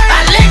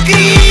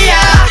 alegría.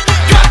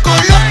 Yo hago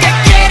lo que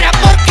quiera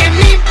porque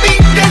mi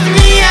vida es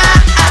mía.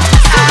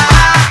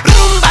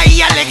 Rumba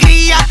y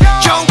alegría.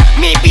 Yo,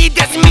 mi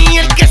vida es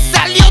mía. El que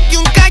salió de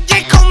un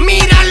callejón,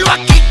 míralo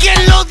aquí,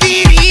 ¿quién lo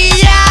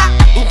diría?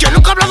 Yo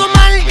nunca he hablado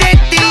mal de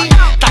ti,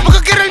 tampoco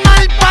quiero el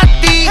mal para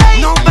ti.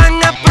 No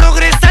van a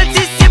progresar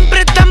si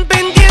siempre están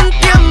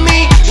pendientes a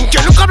mí.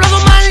 Yo nunca he hablado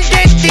mal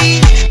de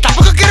ti,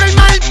 tampoco quiero el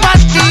mal para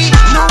ti.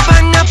 No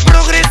van a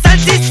progresar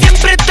si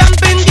siempre están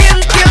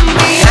pendientes a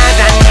mí.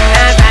 Nada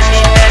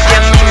ni nadie a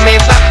mí me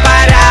va a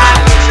parar.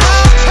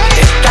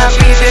 Esta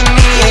vida es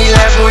mía y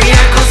la voy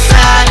a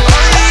gozar.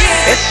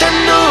 Esta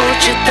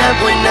noche está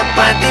buena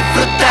para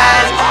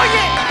disfrutar.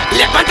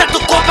 Levanta tu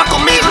copa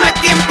conmigo, no es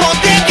tiempo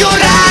de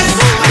llorar.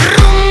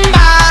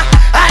 Rumba,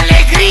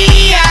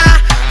 alegría.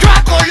 Yo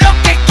hago lo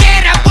que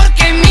quiera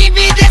porque mi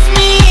vida es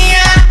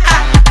mía.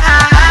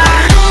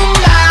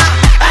 Rumba,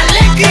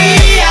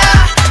 alegría.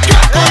 Yo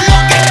hago lo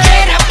que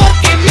quiera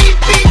porque mi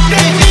vida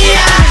es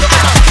mía.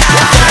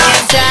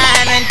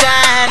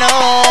 Entrano,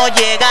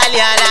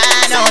 llegale a la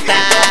nota.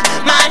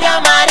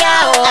 Mario,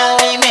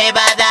 hoy me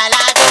va a dar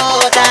la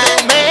gota.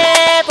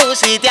 Me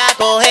pusiste a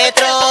coger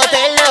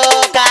trote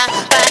loca.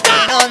 Pa' que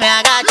no me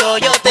agacho,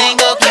 yo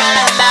tengo que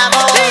andar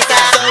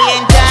moca. Soy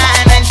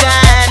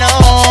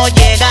entrano,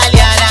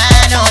 llegale a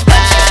la nota.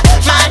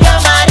 Mario,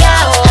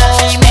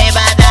 hoy me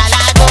va a dar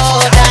la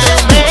gota.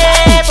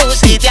 Me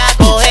pusiste a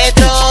coger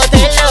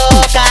trote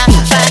loca.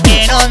 Pa'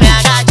 que no me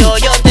agacho,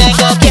 yo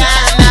tengo que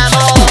andar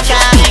moca.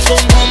 Tengo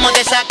un humo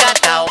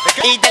desacatao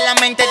y de la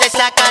mente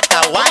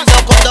desacatao.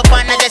 Ando con dos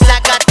panes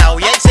desacatao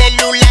y el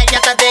celular ya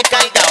está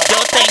descargado.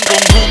 Yo tengo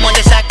un humo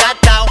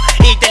desacatao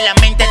y de la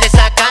mente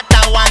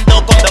desacatao.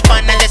 Ando con dos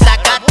panes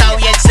desacatao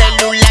y el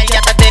celular ya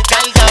está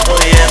descargado.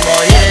 Oye,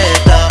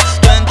 molleta,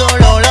 tú en tu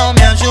lolo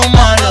me hace un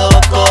malo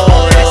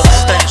coro.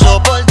 Está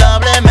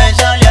insoportable, me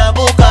sale a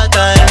buscarte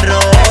en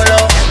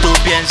rolo. Tú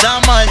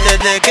piensas mal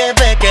desde que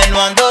ves que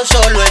no ando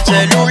solo. El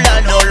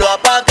celular no lo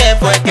apagué,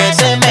 fue que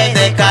se me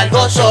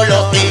descargó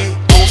solo. Y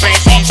tu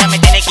presencia me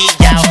tiene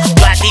quillao,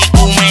 tú a ti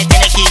tú me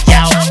tienes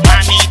quillao.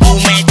 Mami, tú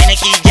me tienes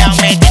quillao,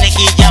 me tienes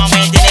quillao,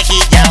 me tienes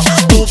quillao.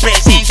 Tu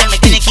presencia me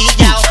tiene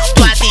quillao,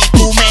 tú a ti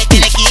tú me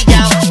tienes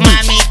quillao.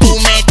 Mami, tú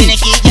me tienes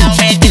quillao,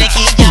 me tienes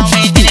quillao,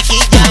 me tienes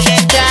quillao.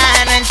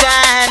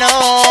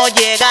 Entrano,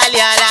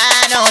 llegale a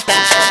la nota.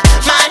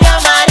 Mario,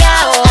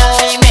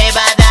 hoy me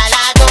va a dar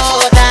la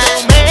gota.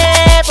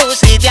 Me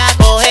pusiste a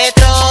coger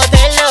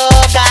trote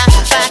loca.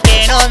 Pa'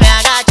 que no me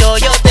agacho,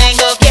 yo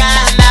tengo que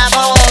andar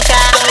moca.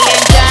 Soy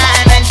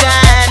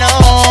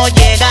entrano,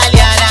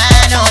 llegale a la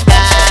nota.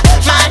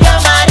 Mario,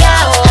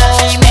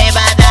 hoy me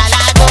va a dar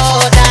la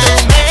gota.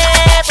 Me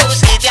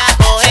pusiste a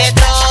coger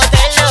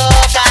trote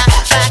loca.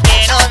 Pa' que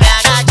no me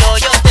agacho,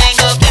 yo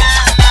tengo que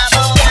andar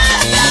moca.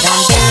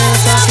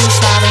 Si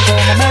saben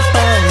cómo me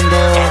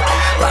pongo.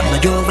 Cuando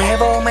yo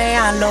bebo me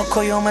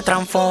aloco, yo me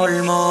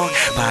transformo.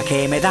 Pa'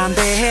 que me dan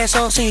de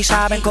eso si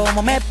saben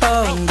cómo me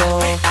pongo.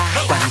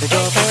 Cuando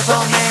yo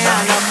bebo me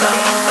aloco.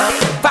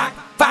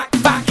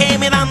 Pa' que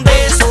me dan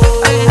de eso.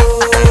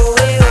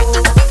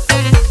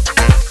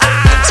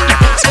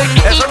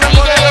 Eso me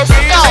pone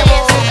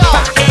loquísimo.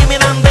 Pa' que me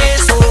dan de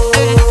eso.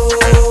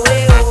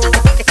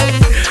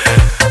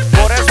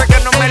 Por eso es que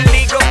no me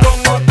ligo con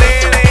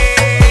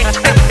ustedes.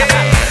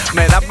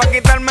 Me da pa'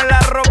 quitarme la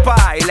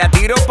ropa y la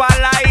tiro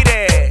pa'l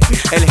aire.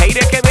 El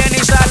hater que viene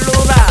y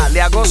saluda,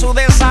 le hago su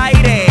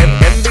desaire.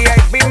 En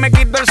VIP me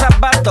quito el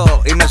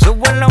zapato y me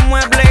subo en los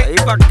muebles. ¿Y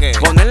pa' qué?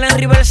 Ponerle en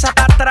reversa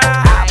para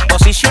atrás.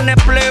 Posiciones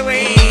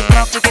plebe.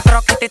 Troquete.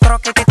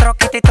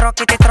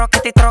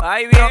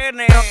 Ahí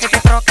viene.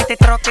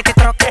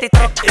 Troquete.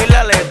 Y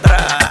la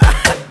letra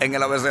en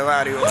el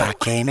abecedario. ¿Para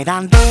qué me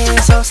dan de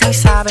eso si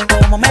saben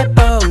cómo me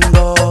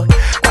pongo?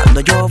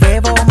 Cuando yo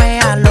bebo me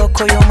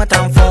aloco, yo me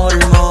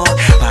transformo.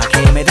 ¿Para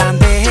qué me dan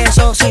de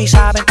eso si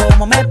saben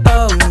cómo me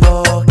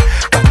pongo?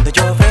 Cuando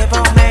yo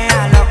bebo me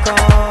aloco.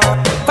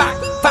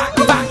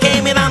 Pa'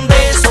 que me dan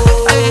de eso.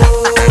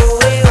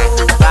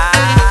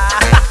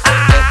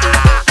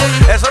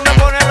 Eso me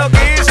pone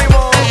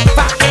loquísimo.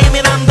 Pa' que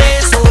me dan de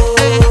eso.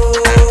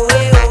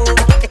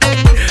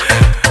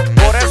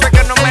 Por eso es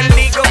que no me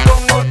ligo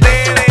con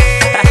ustedes.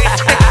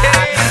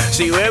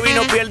 Si bebe y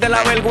no pierde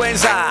la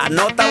vergüenza,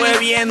 no está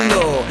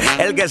bebiendo.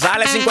 El que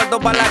sale sin cuarto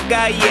para la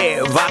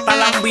calle va a estar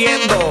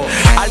lambiendo.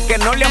 Al que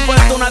no le han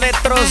puesto una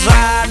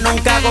destroza,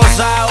 nunca ha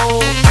gozado.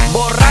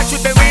 Borracho y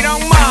te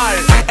miran mal,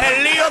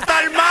 el lío está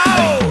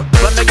armado.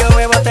 Cuando yo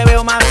bebo te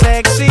veo más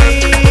sexy,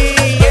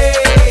 yeah.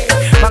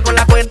 Va con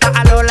la cuenta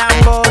a los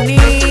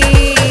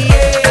Lamborghini,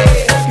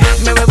 yeah.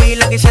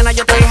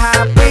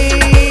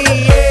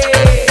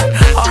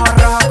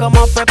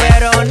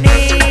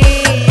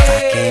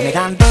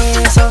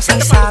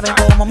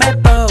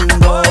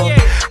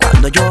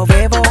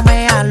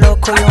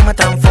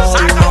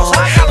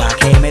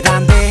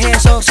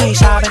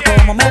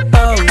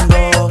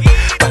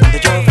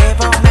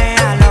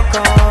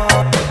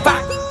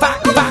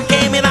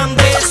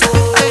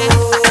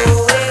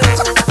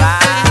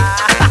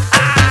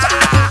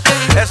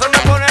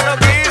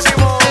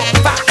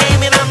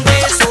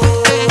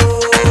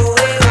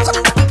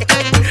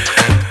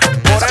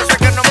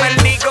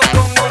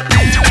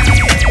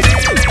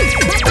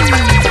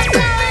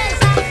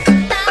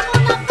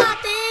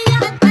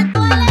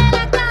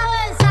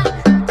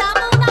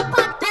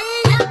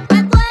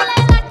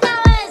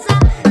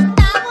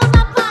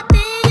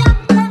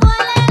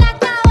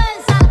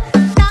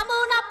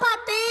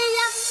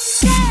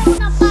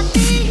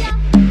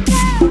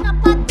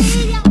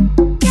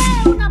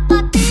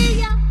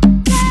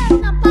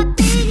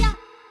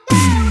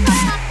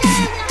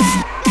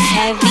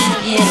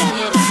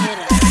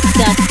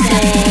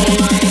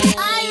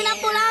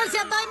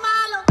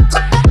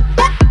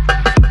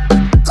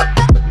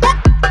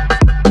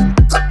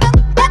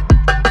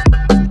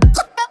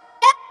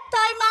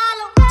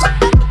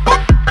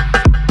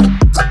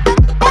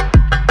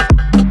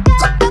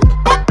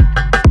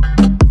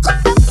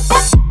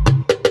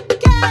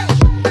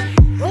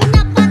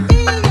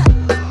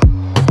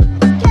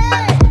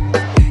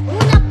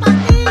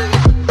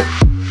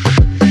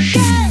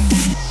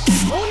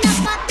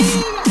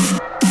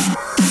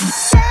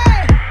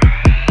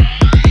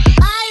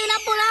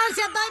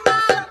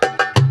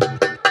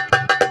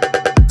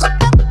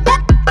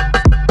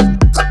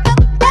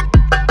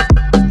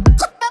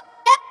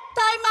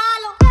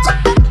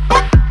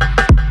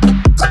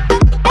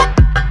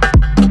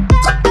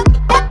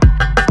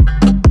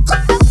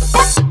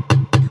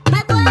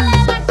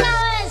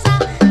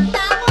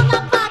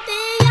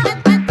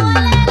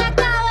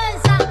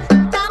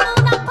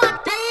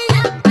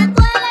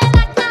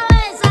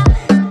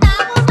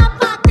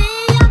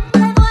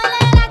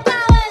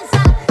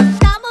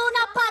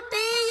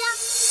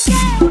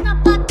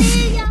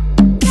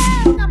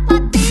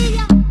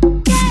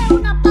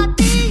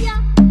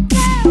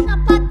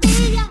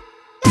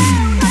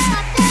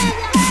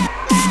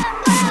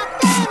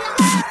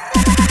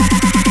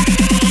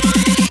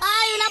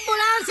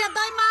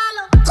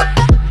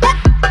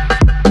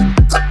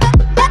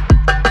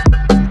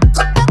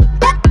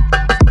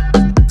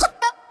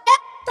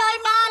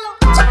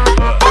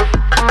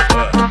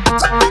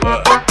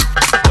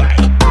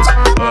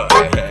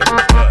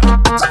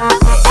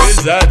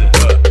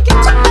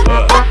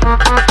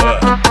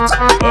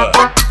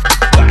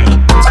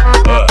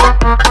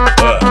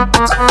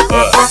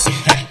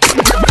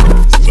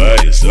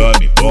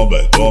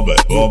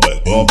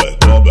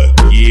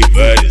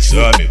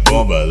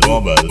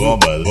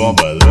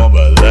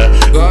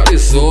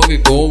 vários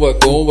homens bomba,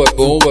 bomba,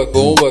 bomba,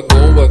 bomba,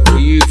 bomba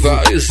aqui,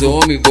 vários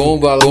homens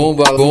bomba,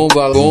 lomba,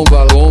 lomba,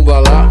 lomba, lomba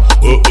lá.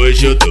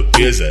 Hoje eu tô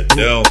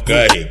pesadão,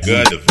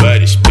 carregando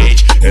vários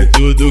pentes. É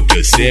tudo que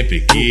eu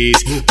sempre quis,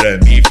 pra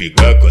mim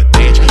ficar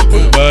contente.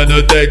 O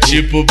mano tá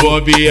tipo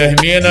bomba e as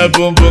mina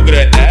bumbum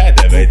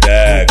granada. Vai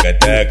taca,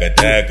 taca,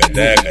 taca,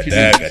 taca,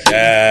 taca,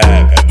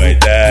 taca. Vai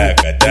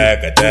taca,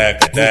 taca,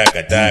 taca,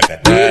 taca, taca,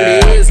 taca.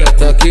 Beleza,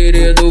 tá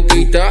querendo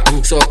pintar,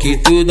 só que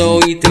tu não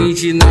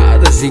entende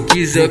nada. Se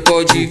quiser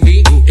pode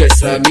vir, que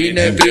essa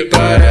mina é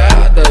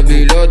preparada.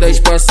 Melhor dar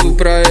espaço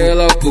pra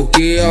ela,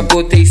 porque a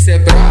potência é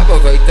brava.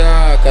 Vai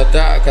taca,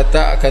 taca,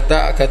 taca,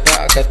 taca,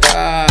 taca,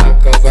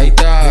 taca. Vai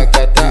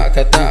taca,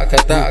 taca, taca,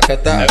 taca,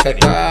 taca,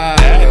 taca.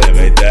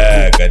 Vai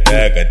taca,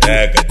 taca,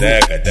 taca,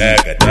 taca,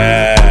 taca,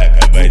 taca.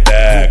 Vai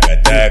taca,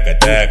 taca,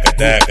 taca,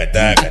 taca,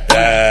 taca,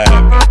 taca.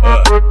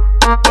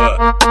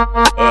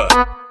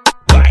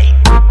 Vai.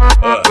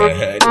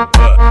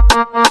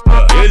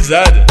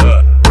 Pesado.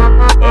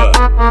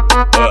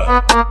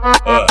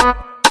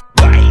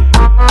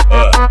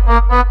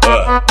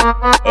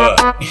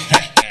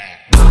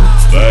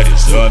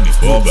 Vários homens,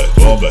 bomba,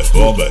 bomba,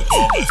 bomba,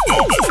 bomba,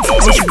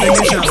 bomba. Hoje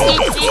panguejando.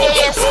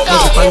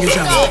 Hoje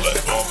panguejando.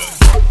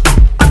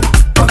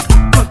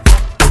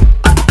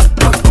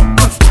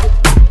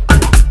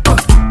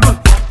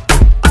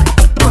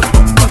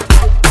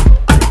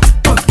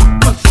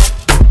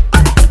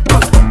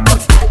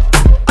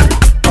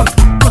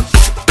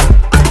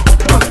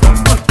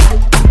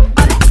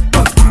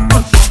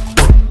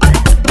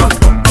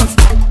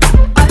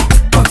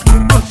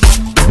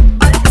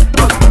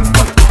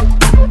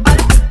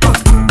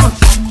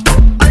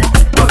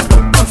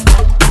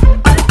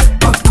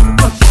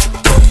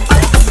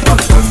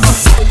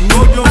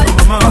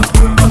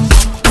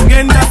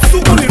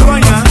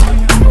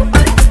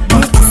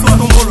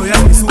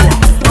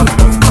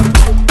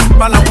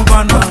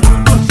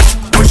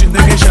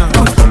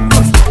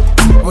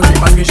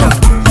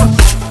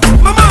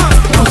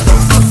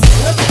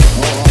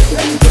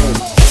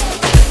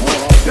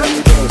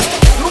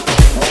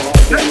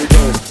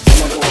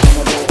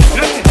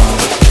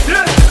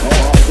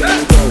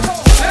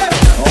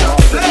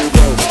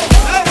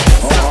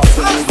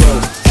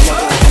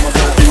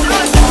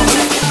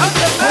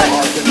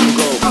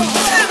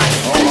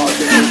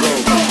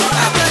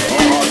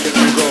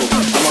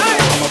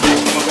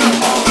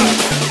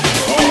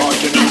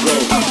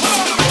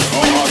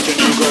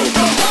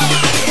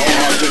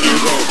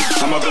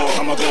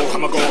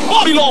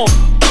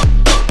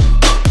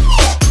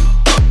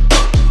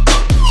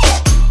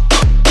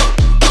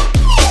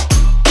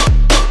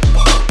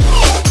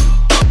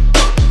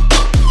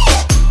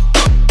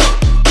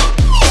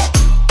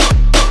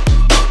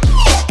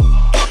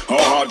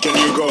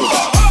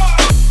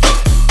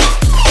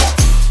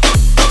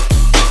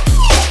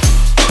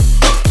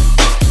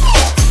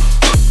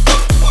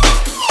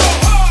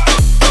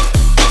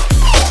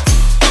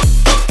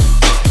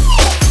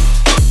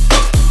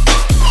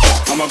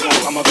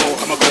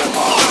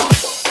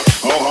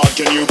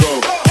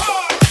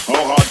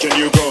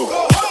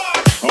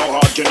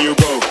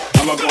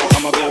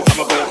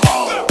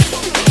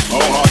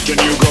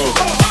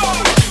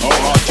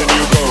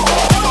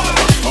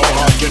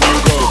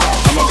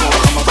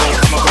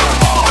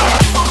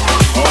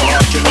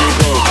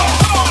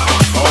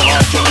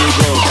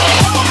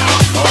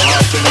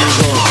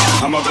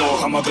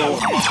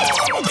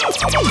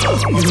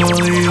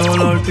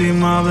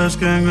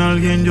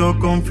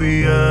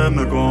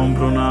 Me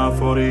compro una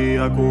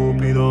foría,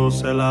 Cupido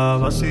se la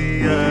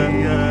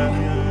vacía.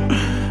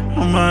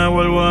 No me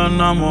vuelvo a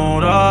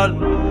enamorar,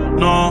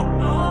 no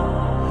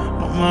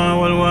me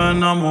vuelvo a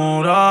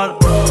enamorar.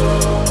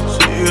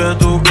 Sigue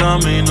tu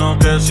camino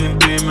que sin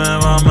ti me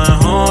va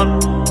mejor.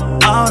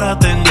 Ahora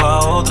tengo a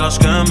otras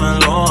que me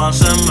lo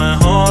hacen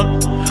mejor.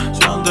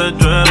 Si antes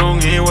yo era un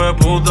hijo de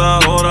puta,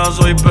 ahora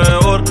soy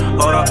peor.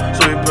 Ahora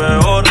soy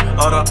peor,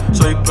 ahora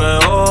soy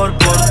peor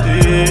por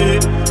ti.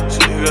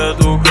 Sigue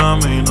tu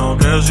camino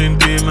que sin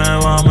ti me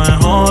va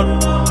mejor.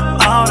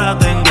 Ahora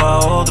tengo a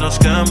otras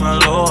que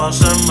me lo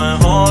hacen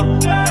mejor.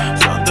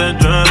 Si antes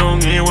yo era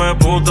un hijo de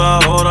puta,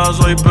 ahora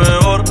soy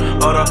peor.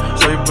 Ahora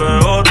soy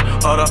peor,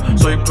 ahora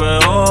soy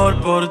peor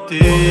por ti.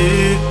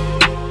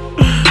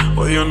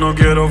 Hoy yo no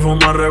quiero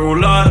fumar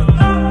regular.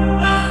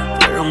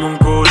 Tráigame un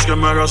kush que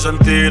me haga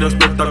sentir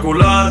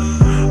espectacular.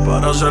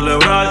 Para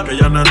celebrar que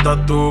ya no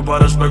estás tú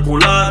para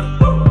especular.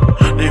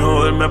 Ni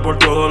joderme por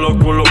todos los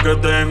culos que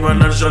tengo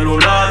en el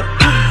celular.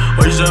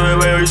 Hoy se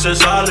bebe, hoy se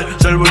sale.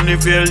 Ser bueno y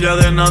fiel ya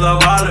de nada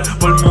vale.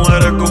 Por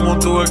mujeres como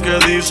tú es que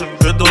dicen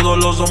que todos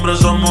los hombres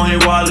somos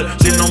iguales.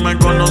 Si no me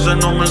conoces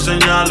no me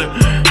señales.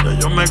 Ya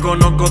yo me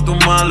conozco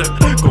tus males.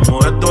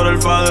 Como Héctor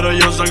el Fadero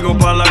yo salgo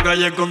pa' la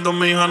calle con dos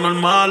hijas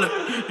normales.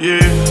 Yeah.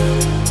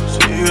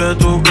 Sigue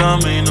tu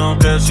camino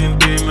que sin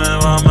ti me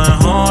va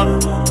mejor.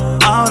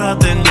 Ahora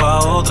tengo a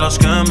otras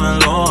que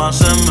me lo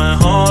hacen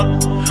mejor.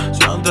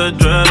 Si antes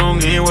yo era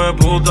un hijo de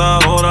puta,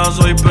 ahora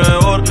soy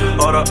peor.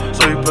 Ahora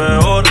soy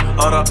peor,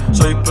 ahora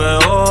soy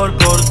peor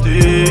por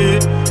ti.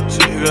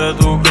 Sigue Sigue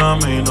tu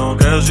camino,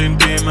 que sin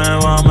ti me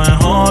va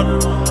mejor.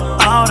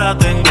 Ahora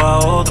tengo a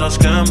otras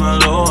que me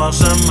lo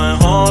hacen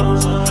mejor.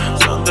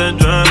 Si antes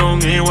yo era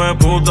un hijo de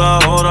puta,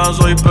 ahora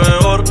soy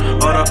peor.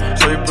 Ahora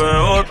soy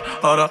peor,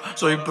 ahora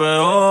soy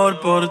peor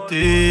por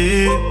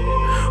ti,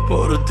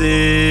 por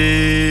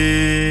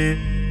ti.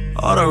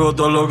 Ahora hago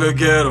todo lo que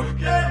quiero,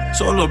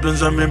 solo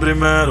pienso en mí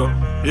primero,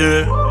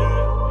 yeah.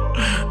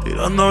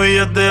 Tirando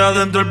billetes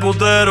adentro el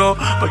putero,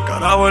 pa'l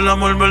carajo el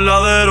amor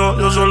verdadero.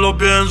 Yo solo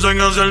pienso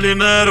en hacer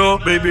dinero.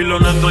 Baby, lo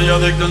neto ya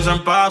déjense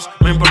en paz.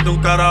 Me importa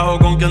un carajo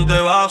con quién te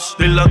vas.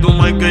 Dile a tu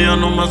madre que ya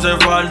no me hace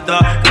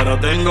falta, que ahora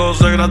tengo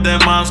segras de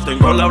más.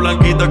 Tengo la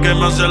blanquita que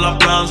me hace las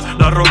plans,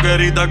 la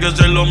rockerita que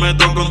se lo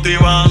meto con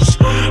T-Vans,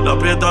 la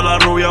prieta, la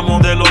rubia,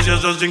 modelo, y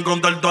eso sin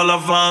contar todas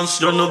las fans.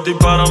 Yo no estoy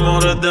para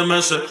amores de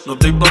meses, no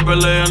estoy pa'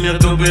 peleas ni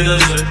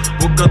estupideces.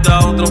 Búscate a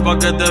otro pa'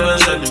 que te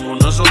bese, ninguno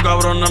de esos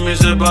cabrones a mí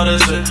se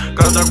parece.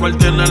 Cada cual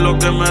tiene lo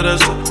que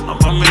merece. A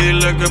mami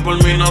dile que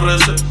por mí no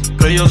rece,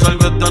 que yo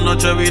salgo esta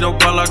noche virado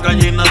pa' la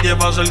calle y nadie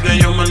va a hacer que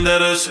yo me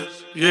enderece.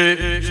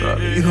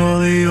 Salí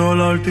jodido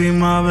la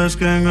última vez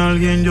que en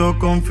alguien yo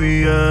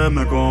confié.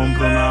 Me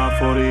compro una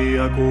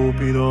foría,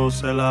 Cupido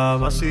se la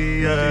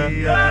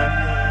vacíe.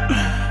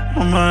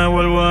 No me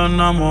vuelvo a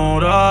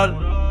enamorar,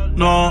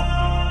 no,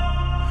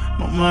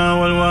 no me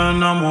vuelvo a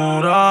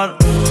enamorar.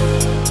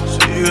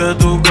 Sigue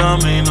tu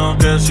camino,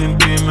 que sin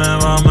ti me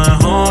va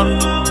mejor.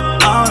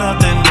 Ahora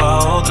tengo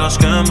a otras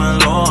que me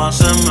lo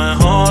hacen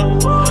mejor.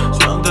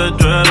 Si antes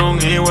yo era un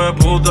hijo de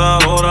puta,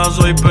 ahora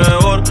soy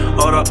peor.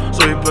 Ahora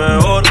soy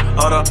peor,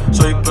 ahora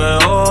soy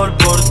peor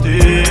por ti.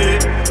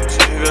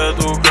 Sigue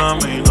tu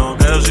camino,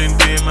 que sin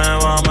ti me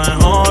va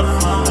mejor.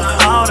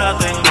 Ahora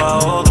tengo a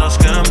otras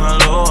que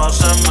me lo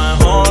hacen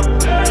mejor.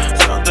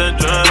 Si antes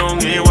yo era un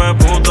hijo de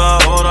puta,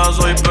 ahora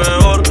soy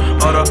peor.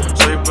 Ahora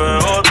soy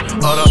peor,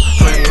 ahora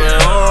soy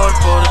peor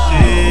por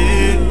ti.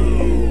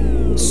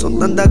 Son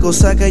tantas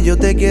cosas que yo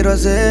te quiero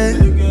hacer.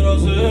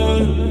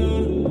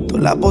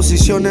 Todas las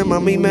posiciones,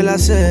 mami, me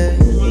las sé.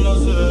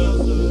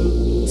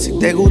 Si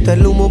te gusta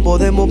el humo,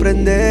 podemos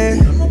prender.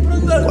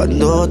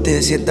 Cuando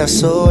te sientas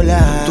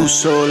sola, tú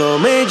solo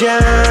me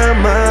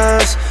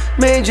llamas,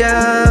 me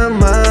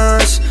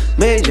llamas,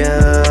 me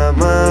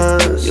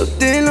llamas. Yo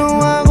te lo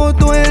hago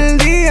todo el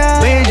día.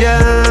 Me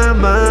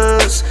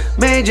llamas,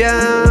 me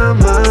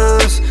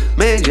llamas,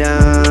 me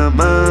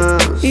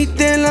llamas. Y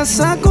te la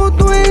saco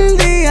todo el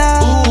día.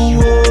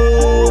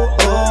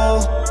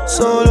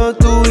 Solo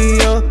tú y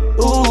yo.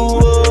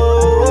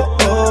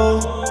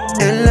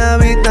 En la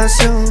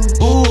habitación.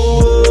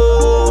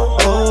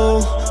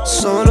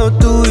 Solo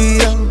tú y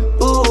yo.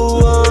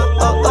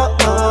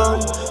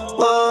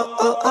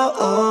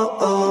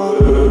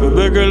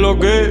 Bebé, que lo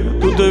que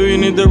tú te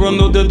viniste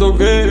cuando te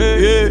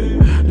toqué,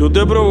 yo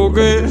te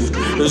provoqué,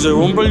 ese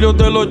bumper yo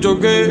te lo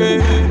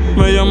choqué.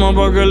 Me llama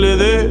pa' que le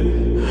dé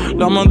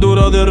la más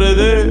dura de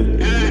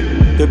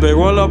RD. Te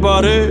pego a la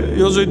pared,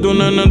 yo soy tu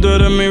nene, tú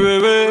eres mi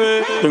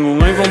bebé. Tengo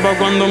un iPhone pa'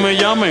 cuando me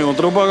llame,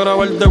 otro pa'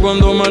 grabarte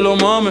cuando me lo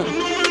mame.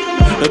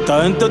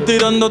 Esta gente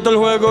tirándote el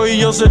juego y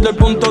yo soy del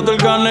punto del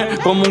gane.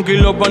 Como un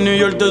kilo pa' New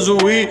York te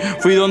subí.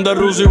 Fui donde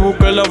Rusi,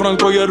 busqué la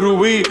Franco y el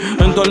Rubí.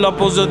 En todas las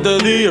poses te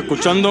di,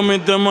 escuchando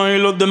mis temas y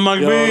los de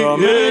McBee.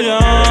 Me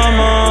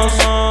llamas,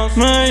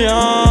 me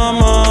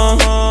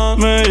llamas,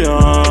 me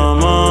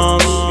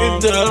llamas. Y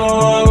te lo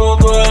hago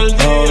todo el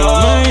día.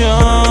 Me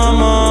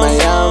llamas, me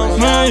llamas,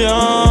 me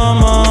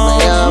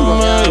llamas,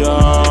 me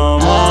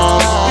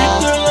llamas. Y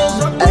te lo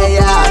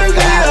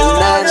saco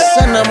todo el día.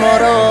 Se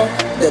enamoró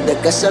desde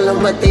que se lo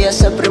metí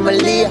ese primer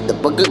día.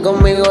 Después que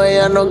conmigo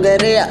ella no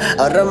quería,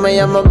 ahora me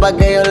llama pa'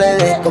 que yo le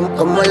dé.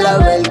 Como la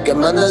Bel,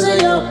 quemándose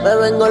yo. Me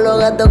vengo los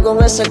gatos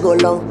con ese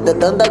culón. De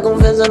tanta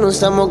confianza no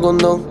usamos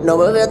condón. No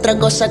bebe otra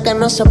cosa que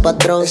no sea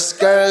patrón.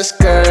 Skirt,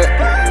 skirt.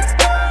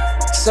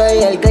 Soy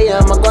el que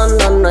llama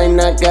cuando no hay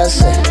nada que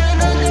hacer.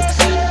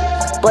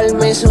 Por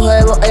mí su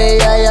juego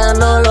ella ya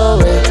no lo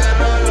ve.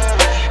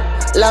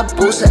 La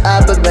puse a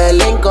beber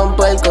Lincoln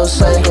por el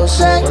José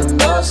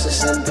cuando se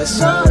siente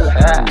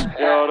sola.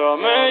 Y ahora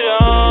me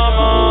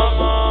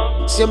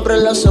llamas.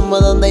 Siempre lo hacemos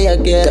donde ella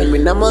quiere.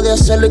 Terminamos de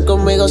hacerlo y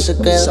conmigo se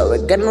queda.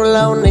 Sabe que no es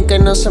la única y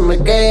no se me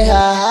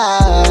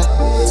queja.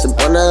 Se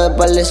pone de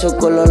espalda y su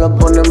culo lo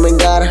pone en mi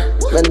cara.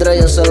 Mientras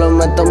yo se lo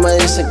meto me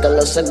dice que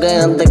lo saque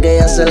antes que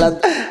ella se la...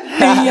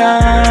 Me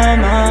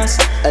llamas,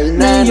 el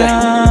me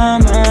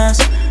llamas,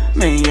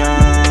 me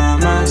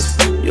llamas.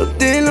 Yo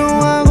te lo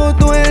hago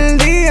todo el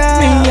día.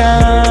 Me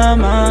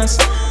llamas,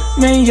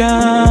 me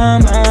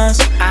llamas,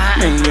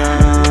 me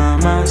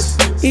llamas.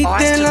 Y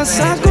te la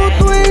saco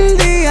todo el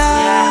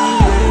día.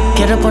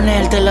 Quiero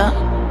ponértelo.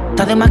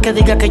 Está de más que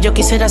diga que yo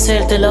quisiera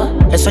hacértelo.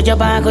 Eso ya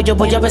abajo, yo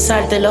voy a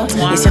besártelo.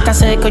 Y si está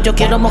seco, yo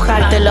quiero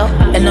mojártelo.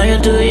 El novio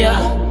tuyo.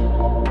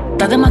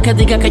 Está de más que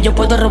diga que yo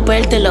puedo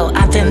rompértelo,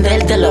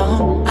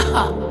 atendértelo,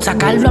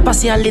 sacarlo a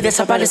pasear y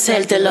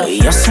desaparecértelo.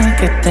 Y yo sé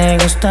que te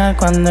gusta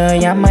cuando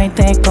llama y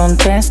te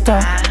contesto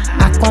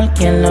a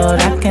cualquier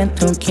hora que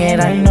tú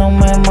quieras y no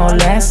me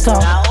molesto.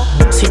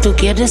 Si tú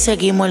quieres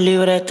seguimos el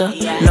libreto.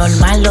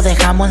 Normal lo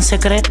dejamos en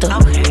secreto.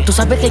 Tú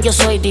sabes que yo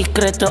soy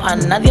discreto. A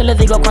nadie le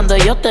digo cuando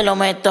yo te lo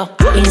meto.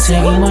 Y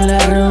seguimos la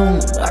rumba.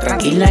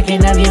 Tranquila que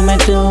nadie me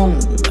tumba.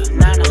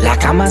 La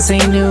cama se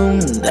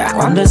inunda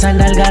cuando esa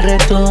nalga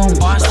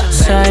retumba.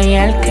 Soy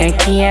el que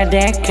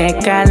quiere que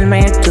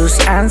calme tus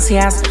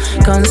ansias.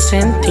 Con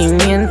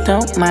sentimiento,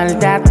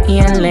 maldad y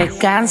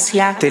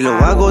elegancia. Te lo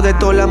hago de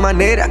todas las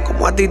maneras.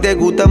 Como a ti te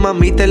gusta,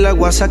 mami, te la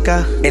voy a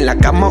sacar. En la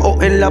cama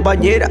o en la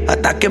bañera,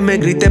 hasta que me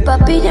grite.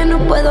 Papi, ya no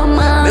puedo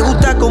más. Me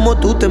gusta como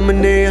tú te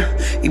meneas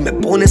y me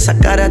pones esa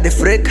cara de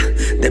freca.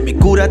 De mi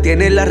cura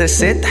tienes la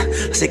receta,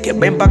 así que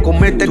ven pa'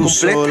 comerte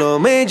completa. Tú solo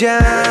me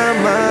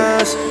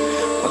llamas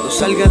cuando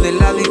salgas de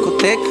la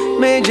discoteca.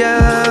 Me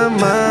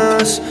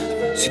llamas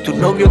si tu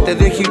novio te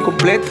deja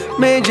incompleto.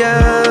 Me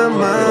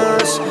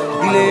llamas,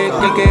 dile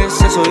que el que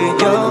ese soy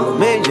yo.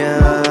 Me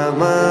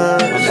llamas,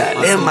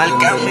 dale,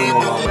 marca mi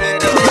número.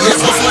 Y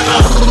eso suena.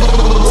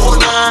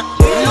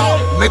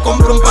 Me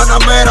compro un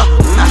Panamera.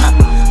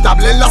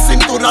 Table en la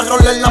cintura,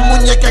 rol en la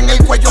muñeca, en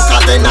el cuello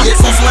cadena. Y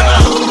eso suena.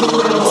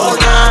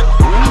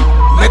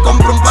 Me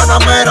compro un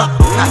Panamera.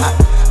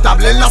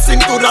 Table en la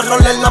cintura,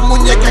 rol en la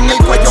muñeca, en el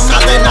cuello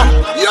cadena.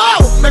 Yo,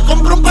 me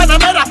compro un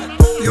Panamera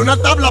y una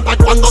tabla pa'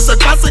 cuando se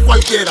pase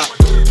cualquiera.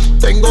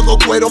 Tengo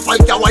 2 cueros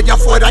parqueados allá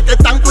afuera que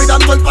están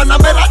cuidando el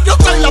Panamera. Yo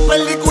soy la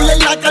película en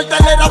la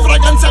cartelera,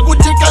 fragancia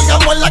Gucci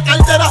cargamos en la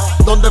cartera.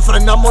 Donde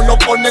frenamos nos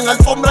ponen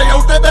alfombra y a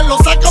ustedes lo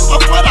sacan pa'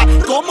 afuera.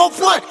 ¿Cómo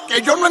fue?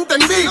 Que yo no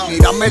entendí.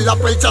 Mírame la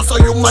percha,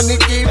 soy un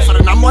maniquí.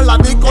 Frenamos a la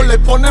disco, le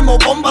ponemos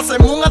bombas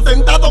en un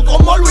atentado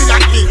como Luis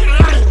aquí.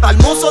 Al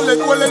mozo le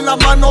duele la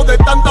mano de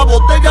tanta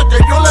botella que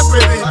yo le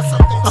pedí.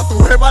 A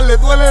tu jeva le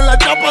duele la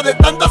chapa de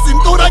tanta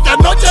cintura que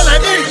anoche le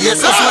di. Y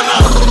eso suena.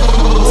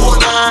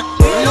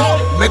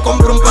 Me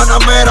compro un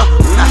Panamera.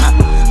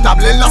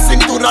 Table en la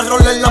cintura,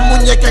 rol en la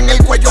muñeca, en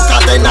el cuello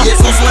cadena. Y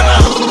eso suena.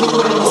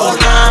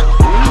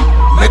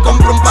 Me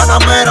compro un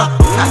Panamera.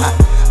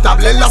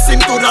 Table en la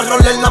cintura,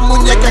 rol en la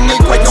muñeca, en el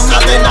cuello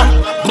cadena.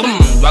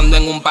 Yo ando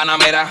en un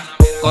Panamera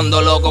con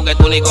 2 locos que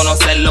tú ni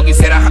conocer lo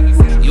quisieras.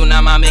 Y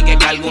una mami que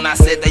carga una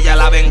seta y ya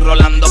la ven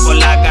rolando por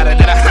la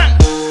carretera.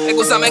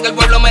 Excúsame que el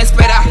pueblo me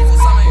espera.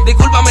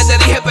 Discúlpame, te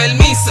dije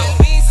permiso.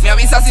 Me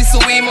avisa si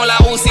subimos la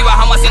UCI,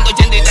 bajamos a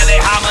 180 y te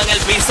dejamos en el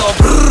piso.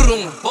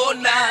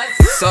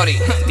 Sorry,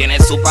 tiene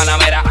su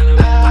Panamera.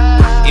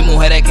 Y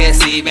mujeres que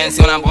sí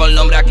mencionan por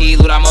nombre, aquí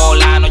duramos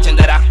la noche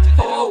entera.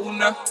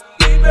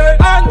 Dime,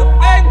 ando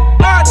en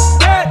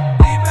Panamera.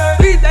 Dime,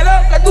 pide lo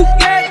que tú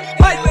quieres.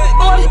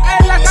 Voy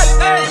en la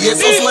cartera. Y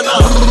eso suena.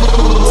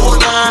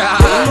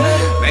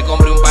 Me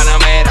compré un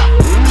Panamera.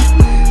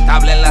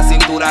 Table en la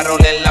cintura,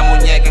 rol en la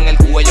muñeca, en el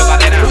cuello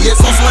cadena. Y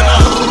eso suena.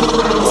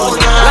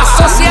 La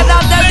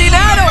sociedad del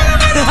dinero.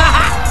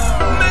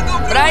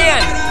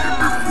 Brian.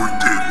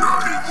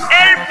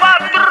 El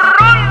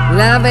patrón.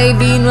 La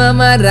baby no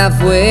amarra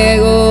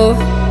fuego.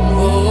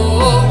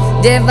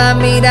 Lleva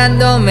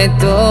mirándome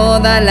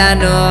toda la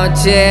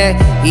noche.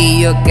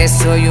 Y yo que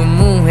soy un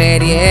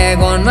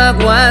mujeriego no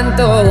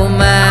aguanto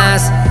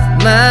más.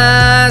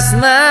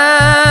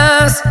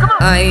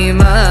 Ay,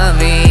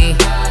 mami,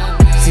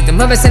 si te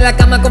mueves en la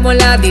cama como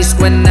la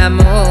disco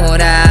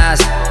enamoras.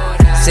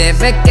 Se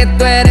ve que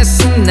tú eres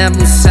una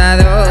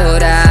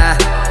abusadora.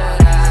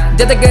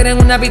 Yo te quiero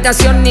en una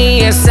habitación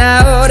y es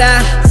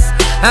ahora.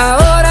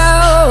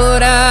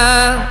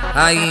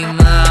 Ay,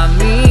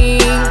 mami,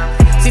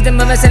 si te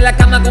mueves en la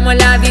cama como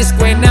la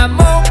disco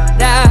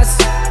enamoras.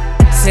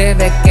 Se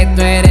ve que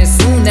tú eres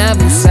una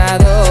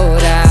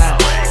abusadora.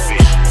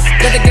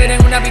 Yo te quiero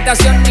en una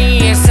habitación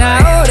y es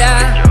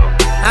ahora.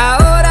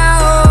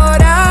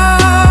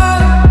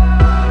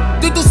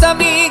 Tú y tus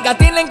amigas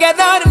tienen que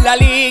dar la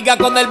liga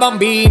cuando el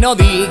bambino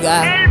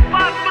diga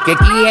que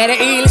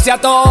quiere irse a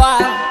toa.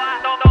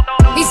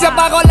 Y se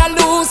apagó las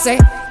luces,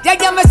 ya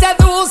ella me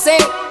seduce.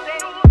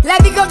 Le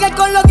digo que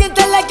con los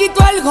dientes le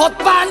quito el hot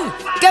pan,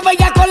 que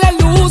vaya con las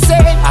luces.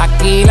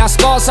 Aquí las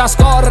cosas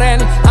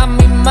corren a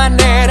mi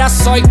manera,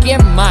 soy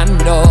quien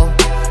mando.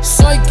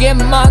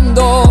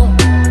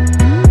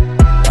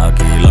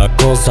 Aquí las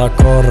cosas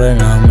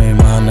corren a mi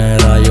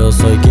manera, yo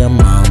soy quien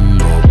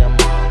mando.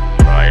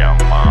 Brian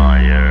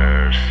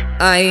Myers.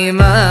 Ay,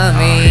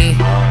 mami,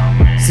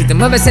 si te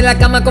mueves en la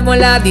cama como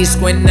la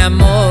disco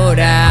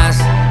enamoras.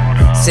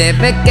 Se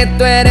ve que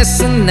tú eres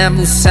una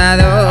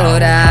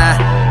abusadora.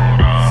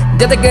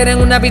 Yo te quiero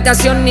en una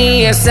habitación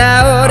y es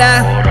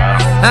ahora.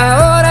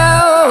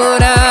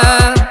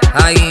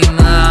 Ay,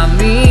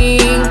 mami,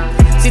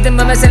 si te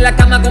mueves en la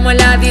cama como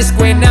la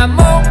disco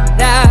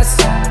enamoras.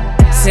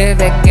 Se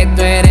ve que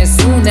tú eres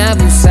una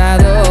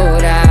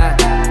abusadora.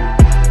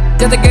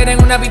 Yo te quiero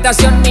en una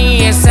habitación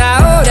y es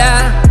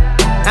ahora.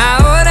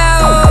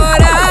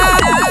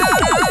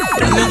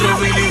 Prende otro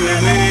Billy,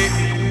 bebé,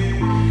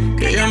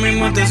 que ya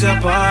mismo te se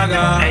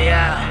apaga.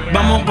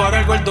 Vamos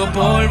para el cuarto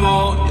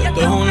polvo, y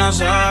esto es una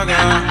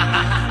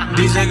saga.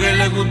 Dice que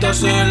le gusta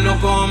hacerlo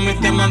con mis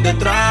temas de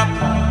trap.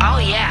 Oh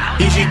yeah.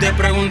 Y si te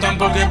preguntan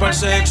por qué para el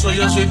sexo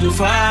yo soy tu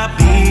fab,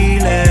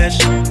 diles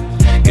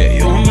que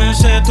yo me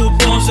sé tus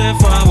poses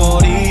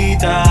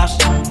favoritas,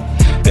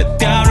 que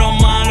te hablo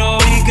malo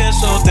y que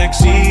eso te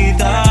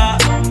excita,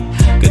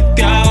 que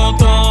te hago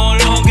todo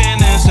lo que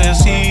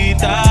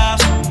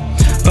necesitas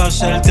para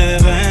hacerte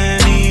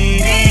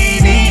venir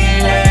y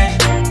dile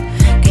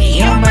que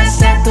yo me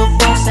sé tu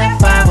pose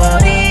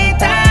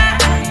favorita,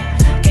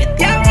 que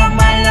te hablo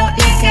malo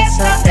y que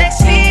eso te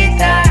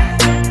excita,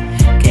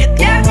 que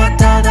te hago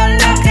todo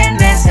lo que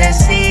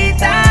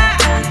necesitas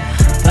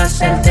para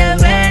hacerte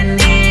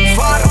venir.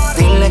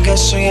 Dile que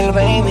soy el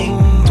baby,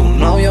 tu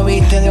novio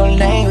viste de Old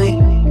Navy.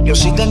 Yo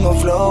sí tengo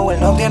flow,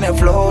 él no tiene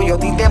flow. Yo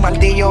te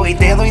martillo y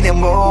te doy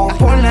dembow.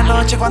 Por la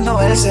noche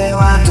cuando él se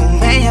va, tú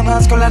me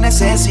llamas con la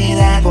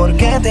necesidad,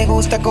 porque te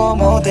gusta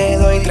como te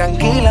doy.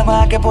 Tranquila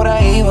más que por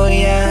ahí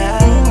voy a.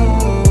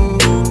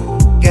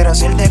 Quiero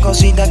hacerte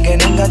cositas que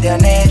nunca te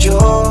han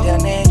hecho.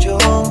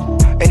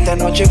 Esta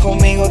noche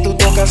conmigo tú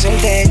tocas el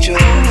techo.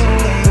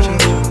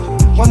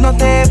 Cuando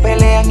te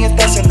pelean y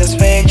estás en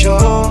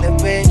despecho,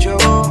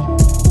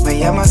 me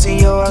llamas y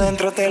yo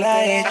adentro te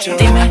la echo.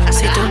 Dime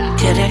si tú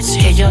quieres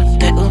que yo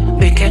te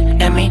ubique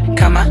en mi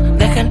cama.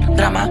 Deja el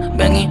drama,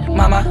 ven y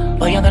mamá,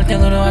 voy a darte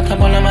duro hasta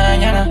por la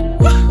mañana.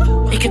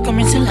 Y que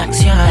comience la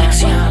acción.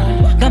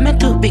 Dame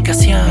tu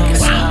ubicación.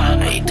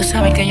 Y tú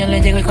sabes que yo le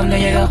llego y cuando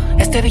llego,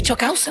 este bicho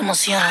causa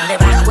emoción. Le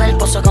bajo el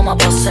pozo como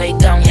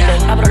Poseidón. Le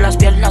abro las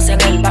piernas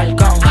en el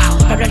balcón.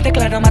 Hablarte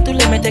claro, más tú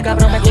le metes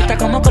cabrón. Me gusta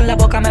como con la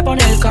boca me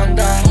pone el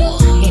condón.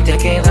 Y te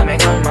queda me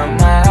con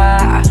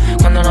mamá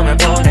cuando no me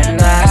ponen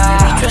nada.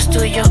 Este bicho es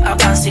tuyo,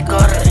 avanza y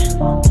corre.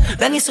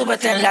 Ven y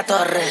súbete en la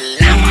torre.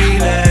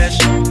 Diles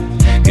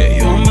que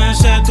yo me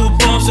sé tus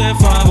poses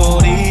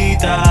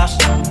favoritas,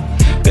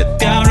 que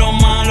te hablo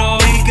malo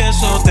y que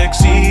eso te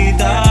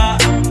excita,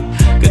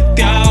 que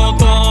te hago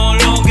todo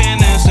lo que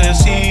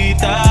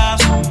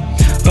necesitas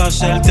para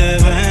hacerte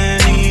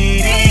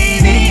venir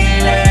y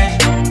dile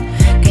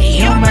que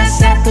yo me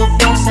sé tu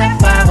pose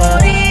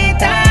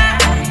favorita,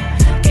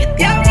 que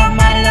te hablo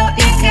malo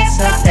y que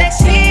eso te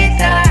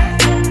excita,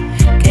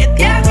 que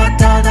te hago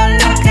todo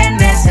lo que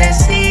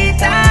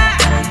necesitas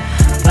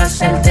para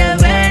hacerte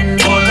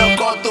venir.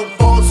 Coloco tu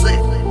pose,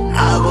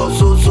 hago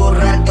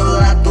susurrar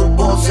toda tu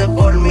pose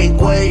por mi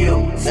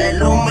cuello. Se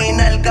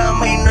ilumina el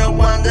camino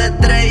cuando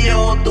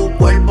estrello tu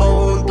cuerpo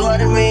junto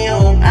al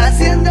mío,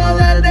 haciendo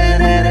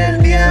detener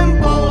el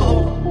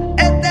tiempo.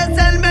 Este es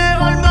el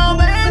mejor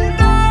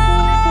momento.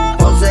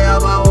 Pose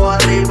abajo,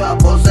 arriba,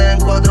 pose en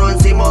cuatro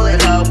encima de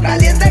lado.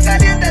 Caliente,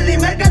 caliente,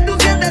 dime que tú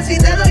sientes. Si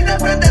te doy de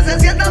frente se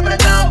siente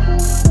apretado.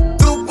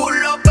 Tu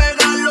culo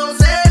pégalo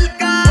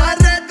cerca, va a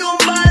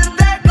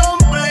retumbarte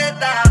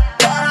completa.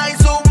 Baja y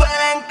sube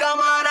en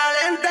cámara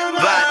lenta.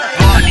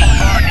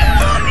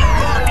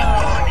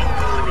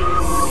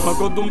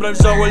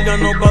 Acostumbrarse a ya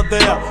no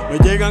patea. Me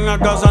llegan a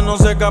casa, no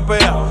se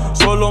capea.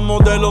 Solo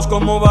modelos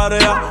como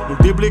Barea.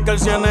 Multiplica el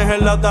 100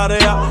 en la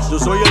tarea. Yo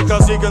soy el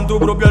cacique en tu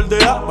propia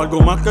aldea.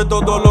 Algo más que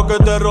todo lo que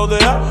te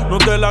rodea. No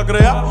te la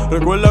creas.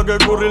 Recuerda que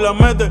Curry la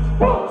mete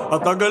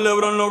hasta que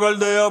LeBron lo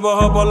galdea.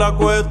 Baja pa' la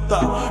cuesta,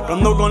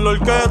 ando con la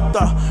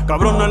orquesta.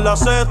 Cabrón en la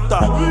cesta.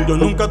 Yo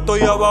nunca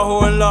estoy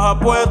abajo en las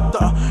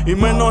apuestas, y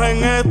menos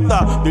en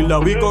esta. Dile a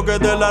Vico que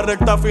de la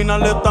recta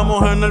final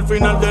estamos en el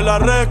final de la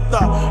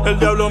recta. El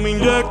diablo me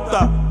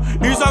inyecta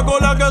y sacó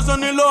la que se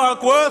ni los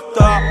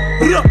acuesta.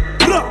 Ra,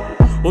 ra.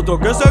 Otro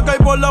que se cae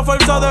por la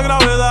fuerza de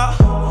gravedad.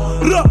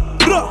 Ra,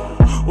 ra.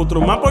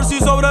 Otro más por si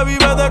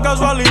sobrevive de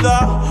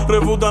casualidad.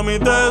 Refuta mi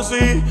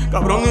tesis,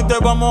 cabrón, y te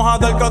vamos a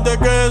dar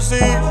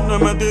catequesis. No he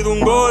metido un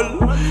gol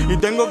y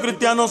tengo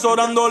cristianos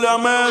orándole a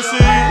Messi.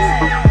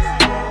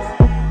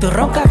 Tú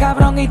roncas,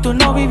 cabrón, y tú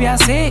no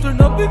vives así.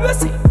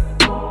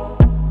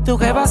 Tu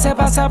jeva se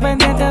pasa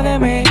pendiente de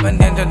mí.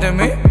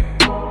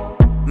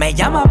 Me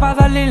llama pa'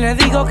 darle y le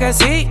digo que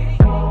sí.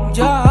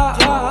 Ya.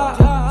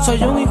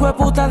 Soy un hijo de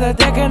puta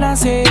desde que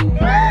nací.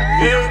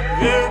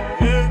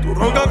 Tú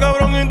roncas,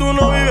 cabrón, y tú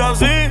no vives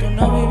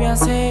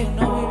así.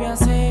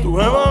 Tu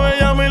jeva me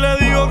llama y le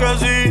digo que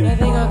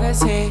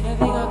sí.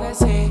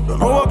 Yo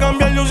no voy a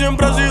cambiar, yo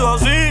siempre he sido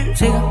así.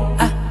 Siga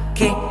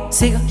aquí,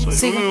 siga.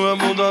 Soy un hijo de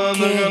puta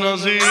desde que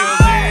nací.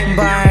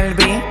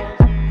 Barbie,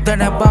 tú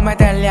no puedes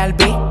meterle al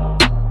beat.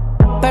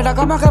 Pero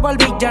como que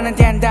volví, yo no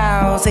entiendo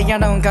si yo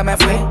nunca me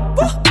fui.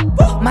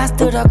 Más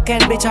duro que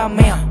el bicho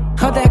mío.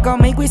 Jode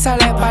conmigo y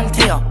sale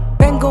partido.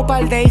 Tengo un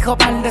par de hijos,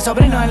 par de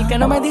sobrinos. El que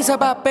no me dice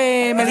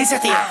papi, me dice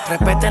tío.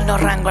 Respeten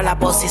los rangos, la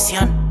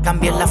posición.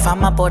 Cambié la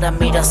fama por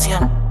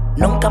admiración.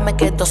 Nunca me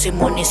quedo sin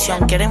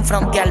munición. Quieren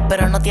frontear,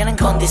 pero no tienen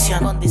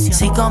condición.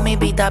 Sigo mi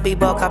vida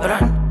vivo,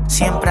 cabrón.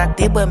 Siempre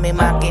activo en mi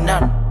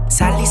maquinón.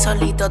 Salí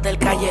solito del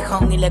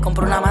callejón y le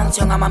compré una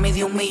mansión a mami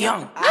de 1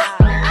 millón.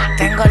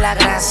 Tengo la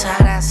grasa,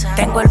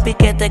 tengo el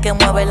piquete que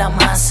mueve la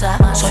masa.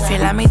 Soy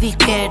fiel a mi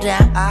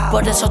disquera,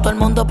 por eso todo el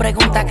mundo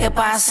pregunta qué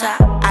pasa.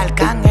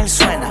 Arcángel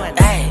suena,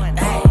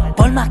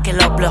 por más que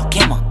lo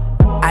bloqueemos.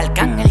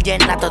 Arcángel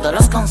llena todos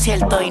los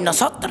conciertos y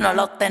nosotros no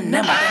los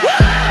tenemos.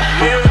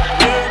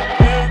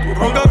 Tú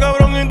roncas,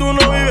 cabrón, y tú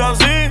no vives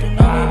así.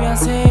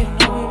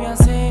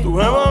 Tu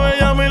jeva me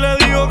llama y le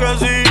digo que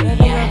sí.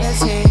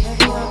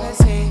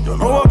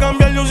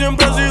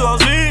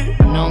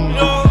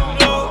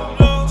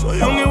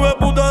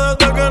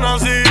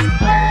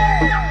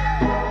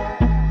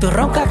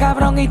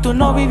 y tú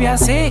no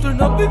vives así. Tú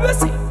no vives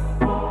así.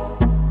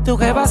 Tu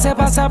jefa se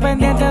pasa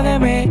pendiente de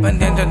mí.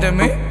 ¿Pendiente de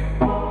mí?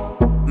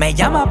 Me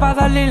llama pa'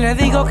 darle y le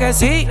digo que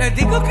sí. Le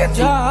digo que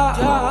sí.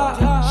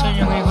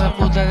 Soy un hijo de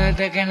puta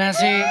desde que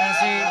nací.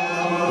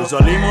 Hoy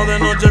salimos de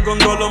noche con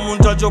todos los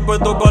muchachos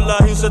puestos para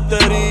las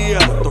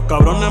insecterías. Estos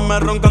cabrones me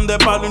roncan de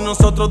palo y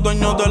nosotros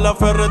dueños de la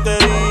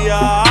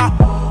ferretería.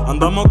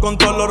 Andamos con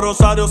todos los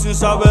rosarios sin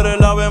saber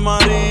el Ave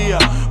María.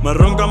 Me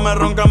roncan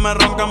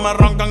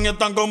y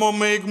están como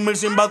Mick Mill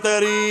sin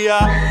batería.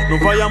 No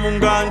fallamos un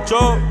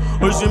gancho,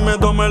 hoy sí me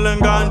tomé el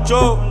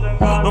engancho.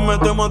 Nos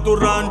metemos a tu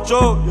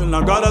rancho y en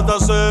la cara te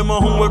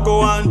hacemos un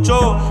hueco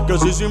ancho. Que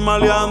sí, sin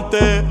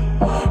maleante.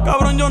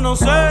 Cabrón, yo no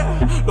sé,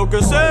 lo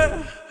que sé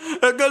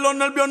es que los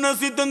nervios no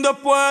existen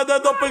después de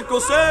 2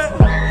 percocés.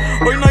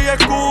 Hoy no hay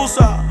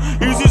excusa,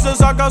 y si se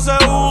saca se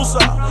usa.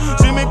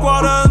 Si mi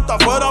 40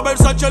 fuera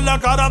Versace en la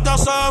cara te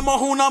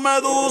hacemos una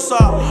medusa.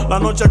 La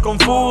noche es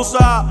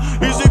confusa,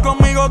 y si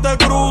conmigo te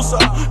cruza,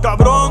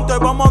 cabrón, te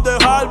vamos a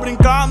dejar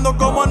brincando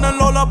como en el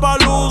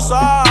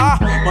Lollapalooza.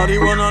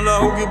 Marihuana, la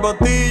juca y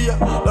pastilla,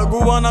 la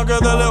cubana que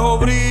de lejos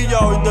brilla.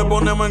 Hoy te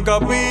ponemos en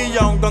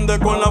capilla, aunque andes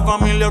con la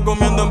familia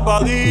comiendo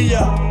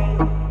empadilla.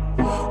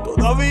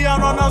 Todavía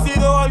no ha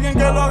nacido alguien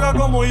que lo haga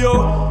como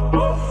yo.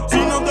 Si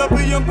no te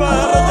pillo en PR,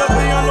 te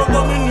pillan los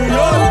dos en New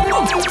York.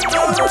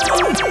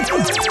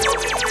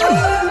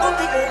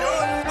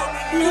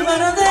 No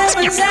paro de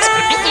pensar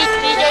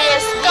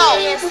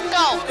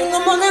en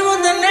cómo debo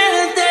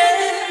tenerte.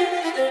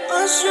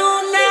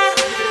 Ozuna,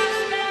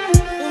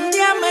 un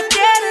día me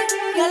quiere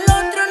y al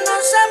otro no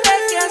sabe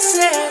qué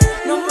hacer.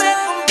 No me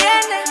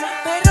conviene,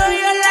 pero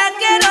yo la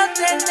quiero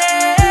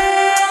tener.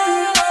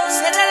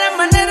 Será la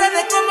manera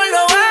de cómo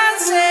lo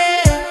hace.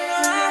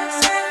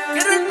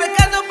 Quiero el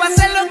pecado para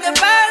hacer lo que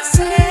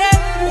pase.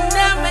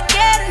 Una me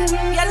quiere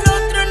y al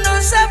otro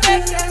no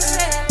sabe qué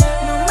hacer.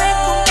 No me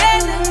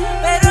conviene,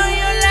 pero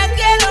yo la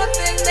quiero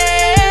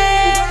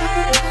tener.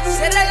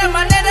 Será la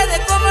manera de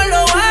cómo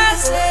lo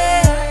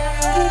hace.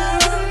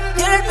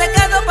 Quiero el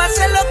pecado para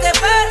hacer lo que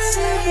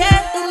pase.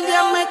 Un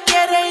día me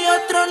quiere y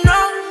otro no.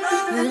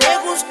 Le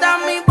gusta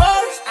mi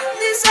voz.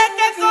 Dice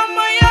que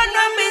como yo no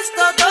han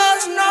visto dos,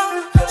 no.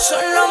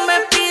 Solo me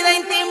pide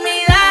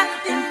intimidad,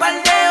 un par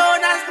de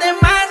horas de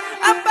más.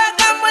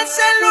 Apagamos el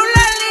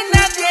celular y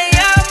nadie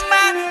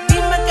llama.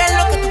 Dime qué es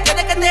lo que tú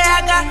quieres que te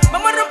haga.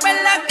 Vamos a romper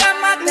la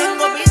cama,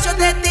 tengo vicios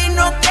de ti.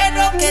 No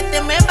quiero que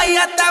te me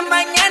vayas hasta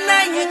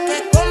mañana. Y es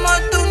que como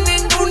tú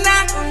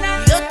ninguna,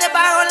 yo te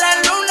bajo la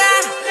luna.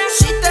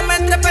 Si te me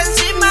trepa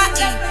encima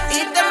y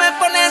te me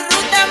pones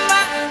ruta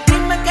más.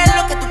 Dime qué es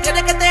lo que tú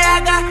quieres que te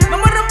haga.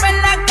 Vamos a romper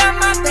la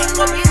cama,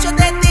 tengo vicios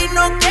de ti.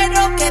 No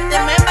quiero que te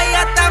me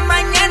vayas hasta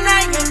mañana.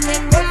 Y es que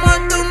como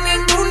tú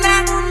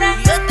ninguna,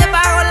 yo te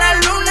bajo la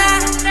luna.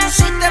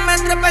 Si te me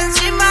trepa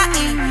encima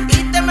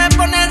y te me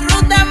pones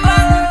ruta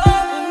más.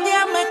 Un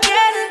día me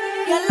quiere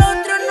y al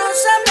otro no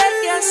sabe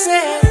qué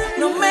hacer.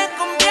 No me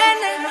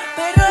conviene,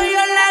 pero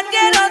yo la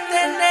quiero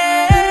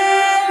tener.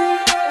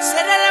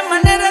 Será la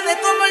manera de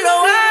cómo lo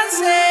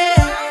hace.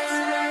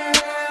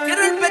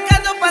 Quiero el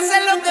pecado para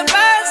hacer lo que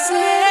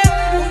pase.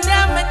 Un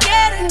día me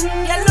quiere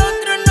y al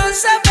otro no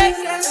sabe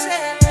qué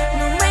hacer.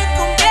 No me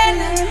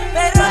conviene,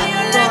 pero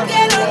yo la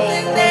quiero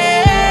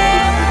tener.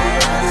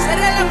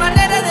 Será la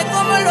manera de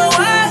cómo lo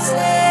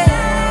hace.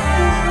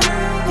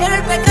 Quiero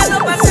el pecado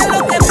para hacer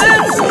lo que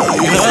pase.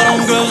 Dijeron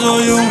que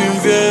soy un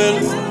infiel,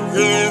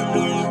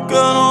 que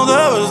no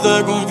debes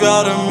de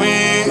confiar en mí.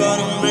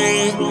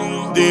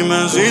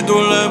 Dime si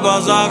tú le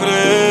vas a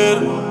creer,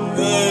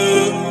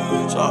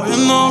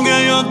 sabiendo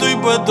que yo estoy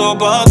puesto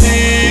pa'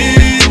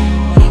 ti,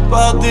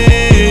 pa'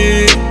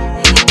 ti.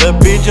 Te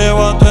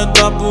picheo a toda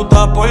esta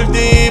puta por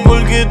ti,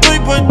 porque estoy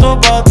puesto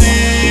pa'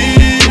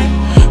 ti,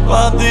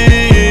 pa'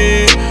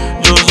 ti.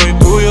 Yo soy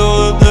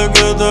tuyo desde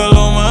que te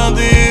lo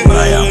metí.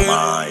 Brian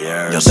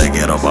Mayer, yo te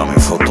quiero pa' mi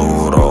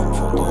futuro.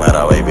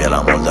 Mira, baby, el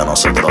amor de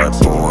nosotros es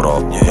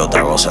puro. Yo te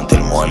hago sentir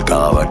mujer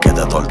cada vez que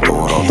te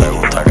torturo. Te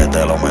gusta que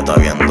te lo meta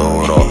bien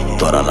duro.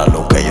 Tú eras la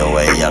luz que yo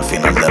veía al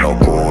final de lo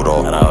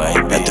oscuro. Mira,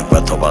 baby, estoy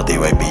puesto pa' ti,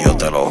 baby, yo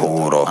te lo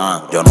juro.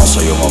 Yo no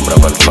soy un hombre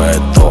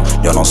perfecto.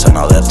 Yo no sé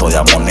nada de esto de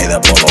amor ni de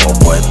polos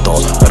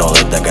opuestos. Pero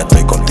desde que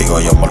estoy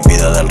contigo yo me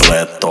olvidé del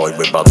resto. Hoy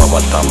voy pa' tu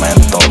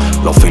apartamento,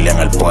 los files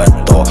en el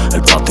puesto,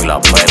 el pato y la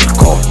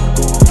pesco.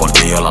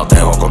 Porque yo la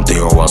dejo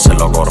contigo, voy a hacer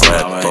lo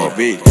correcto.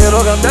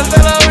 Quiero cambiarte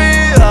la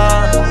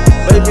vida,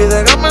 baby,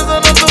 déjame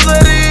sanar tus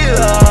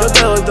heridas. Yo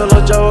te doy todos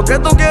los chavos que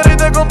tú quieres y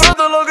te compro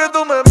todo lo que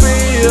tú me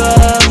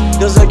pidas.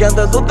 Yo sé que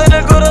antes tú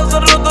tenías el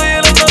corazón roto y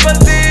él está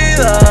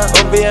perdida.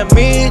 Confía en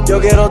mí, yo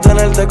quiero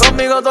tenerte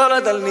conmigo toda la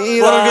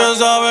eternidad. Porque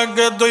sabes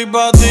que estoy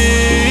pa'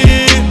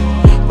 ti,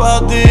 pa'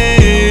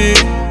 ti.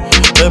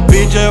 Te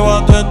picheo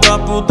a toda esta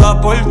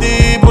puta por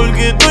ti,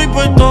 porque estoy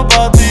puesto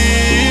pa'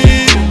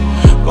 ti,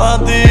 pa'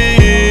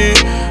 ti.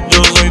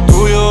 Yo soy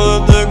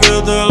tuyo desde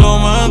que te lo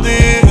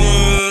metí.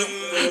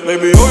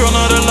 Baby, obvio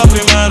no eres la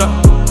primera,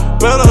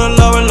 pero eres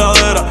la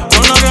verdadera.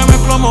 Con la que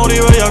mezclo amor y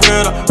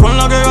bellaquera, con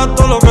la que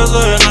gasto lo que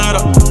se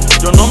genera.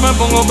 Yo no me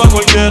pongo pa'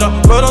 cualquiera,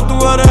 pero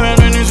tú eres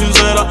genuina y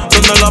sincera.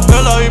 Prende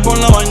por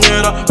la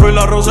bañera, pero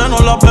la rosé no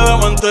la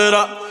bebemos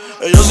entera.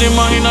 Ellos se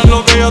imaginan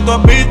lo que ya tú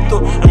has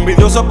visto,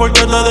 envidiosa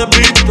porque te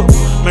despisto.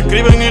 Me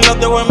escriben y las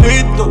dejo en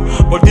visto,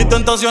 por ti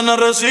tentaciones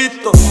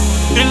resisto.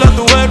 Dile a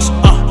tu ex,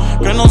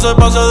 que no se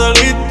pase de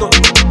listo.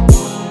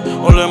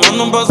 O le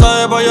mando un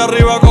pasaje para allá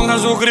arriba con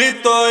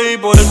Jesucristo. Y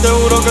por él te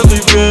juro que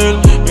soy fiel.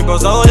 Mi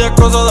pasado ya es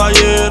cosa de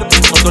ayer.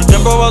 No todo el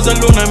tiempo va a ser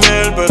luna y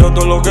miel, pero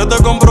todo lo que te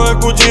compro es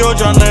cuchillo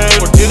Chanel.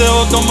 Por ti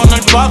dejo tomar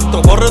el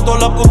pacto, borre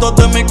todas las putas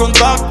de mi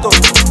contacto.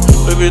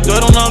 Baby, tú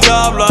eres una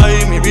diabla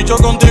y mi bicho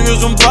contigo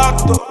hizo un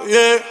pacto,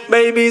 yeah.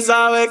 Baby,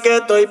 sabes que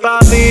estoy pa'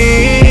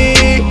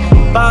 ti,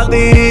 pa'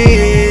 ti.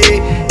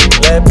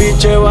 Le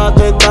picheo a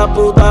toda esta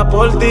puta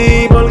por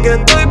ti, porque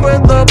estoy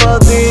puesto pa'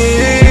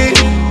 ti,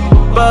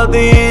 pa'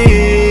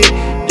 ti.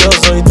 Yo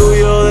soy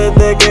tuyo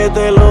desde que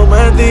te lo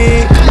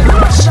metí.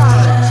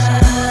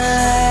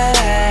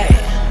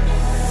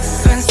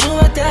 Ven,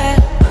 súbete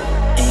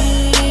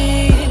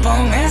y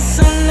pon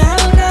esa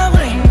nalga a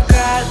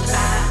brincar.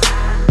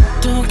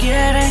 Tú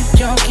quieres,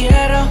 yo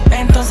quiero,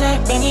 entonces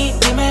ven y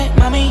dime,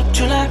 mami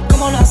chula,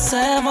 ¿cómo lo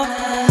hacemos?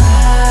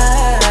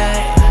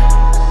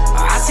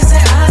 Así se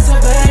hace,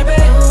 baby.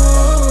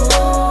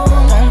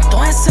 Pon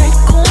todo ese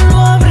culo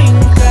a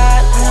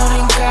brincar, a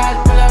brincar,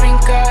 a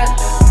brincar.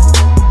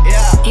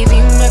 Y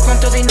dime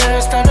cuánto dinero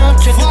esta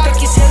noche tú te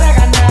quisieras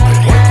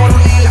ganar. Voy por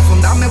la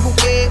fonda me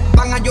busqué,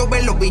 van a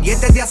llover los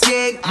billetes de a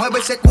 100. Mueve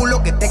ese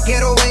culo que te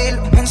quiero ver.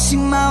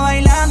 Encima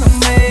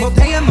bailándome,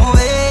 botella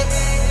mover.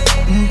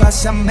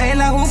 Pásame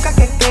la juca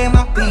que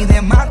quema,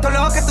 pide más todo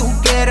lo que tú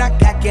quieras,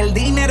 que aquí el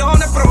dinero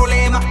no es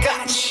problema.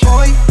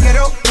 Hoy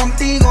quiero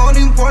contigo, no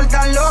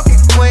importa lo que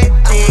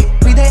cueste.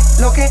 Pide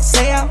lo que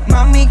sea,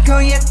 mami, que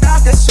hoy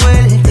estás de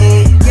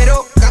suerte.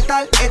 Quiero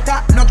gastar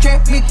esta noche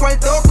mi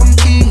cuarto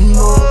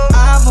contigo.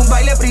 Amo un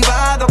baile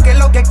privado, que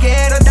lo que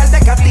quiero es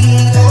darte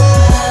castigo.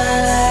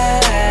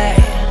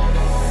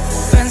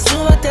 Ven,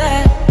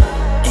 súbete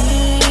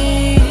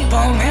y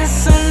pon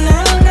esa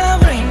nalga a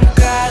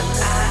brincar.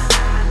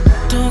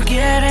 Tú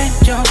quieres,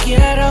 yo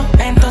quiero,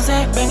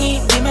 entonces ven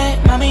y dime,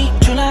 mami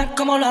chula,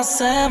 ¿cómo lo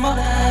hacemos?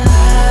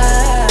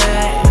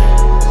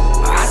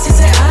 Así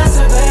se hace,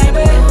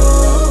 baby.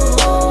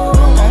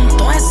 Pon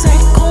todo ese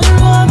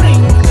culo a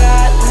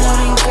brincar, a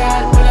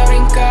brincar, a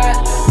brincar.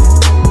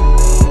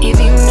 Y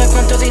dime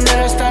cuánto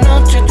dinero esta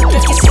noche tú te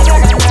quisieras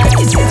ganar.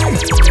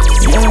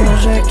 Yo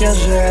no sé qué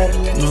hacer,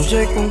 no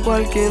sé con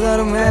cuál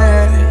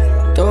quedarme.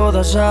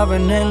 Todas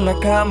saben en la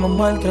cama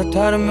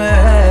maltratarme.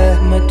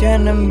 Me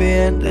tienen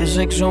bien, de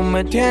sexo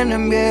me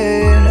tienen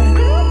bien.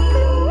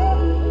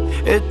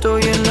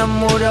 Estoy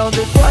enamorado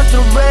de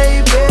 4,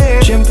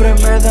 baby. Siempre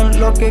me dan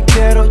lo que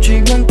quiero,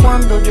 chigan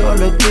cuando yo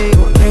les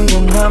digo.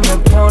 Ninguna me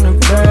pone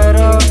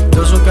pero.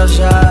 Dos son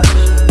casadas,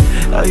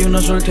 hay una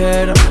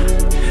soltera.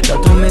 La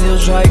otra medio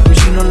psycho y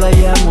si no la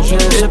llamo se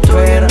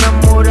desespera. Estoy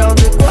enamorado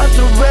de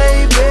 4,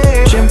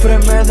 baby. Siempre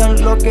me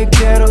dan lo que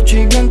quiero,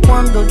 chigan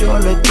cuando yo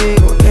les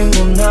digo.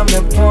 Ninguna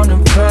me pone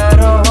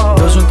pero.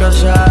 Dos son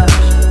casadas,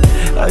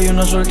 hay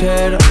una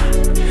soltera.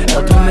 La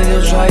otra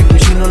medio psycho y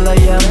si no la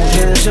llamo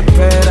se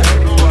desespera.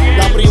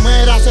 La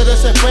primera se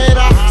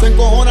desespera, se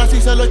encojona si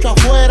se lo echo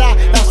afuera.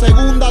 La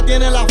segunda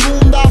tiene la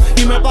funda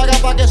y me paga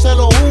pa' que se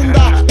lo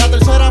hunda. La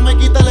tercera me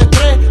quita el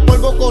estrés,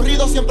 polvo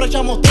corrido siempre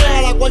echamos 3.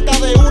 A la cuarta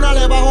de una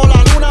le bajo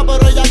la luna,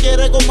 pero ella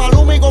quiere con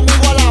Maluma y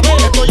conmigo a la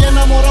vez. Estoy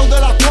enamorado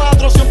de las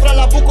 4, siempre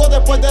las busco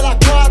después de las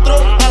 4.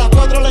 A las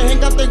 4 les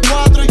encanta el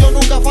 4 y yo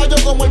nunca fallo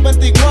como el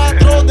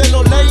 24. De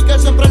los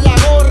Lakers siempre en la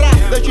gorra,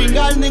 de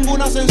chingar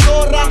ninguna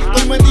censorra.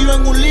 Estoy metido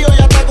en un lío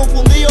y hasta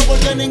confundido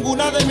porque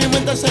ninguna de mi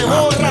mente se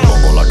borra.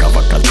 La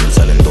capa cartel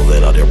saliendo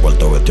del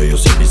aeropuerto, vestido yo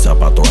sin mis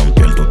zapatos en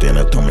piel. Tú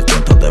tienes todas mis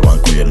cuentas de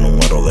banco y el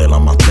número de la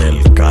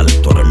Mastercard.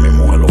 Tú eres mi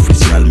mujer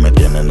oficial, me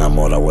tiene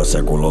enamorado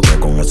ese culote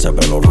con ese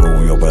pelo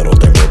rubio. Pero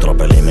tengo otra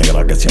peli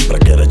negra que siempre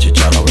quiere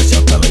chichar. A ver si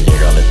hasta le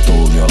llega al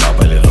estudio. La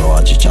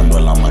pelirroja chichando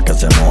en la más que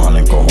se moja. Le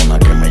encojona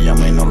que me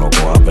llame y no lo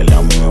coja. Pelea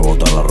a mí me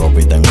bota la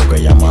ropa y tengo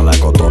que llamar a la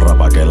cotorra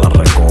pa' que la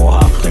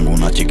recoja. Tengo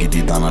una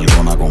chiquitita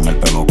nalgona con el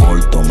pelo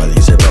corto. Me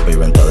dice papi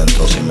vente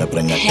adentro si me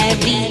preña.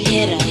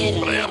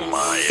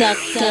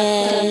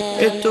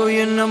 Estoy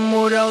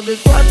enamorado de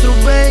 4,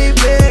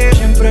 baby.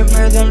 Siempre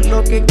me dan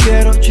lo que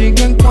quiero,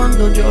 chigan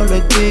cuando yo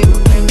les digo.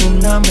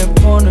 Ninguna me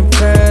pone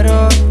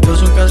pero. Dos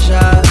son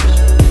casadas,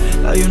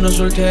 hay una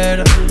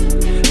soltera.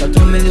 La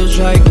otra medio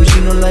psycho y si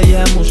no la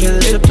llamo se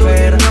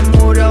desespera. Estoy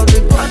enamorado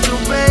de 4,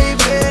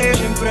 baby.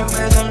 Siempre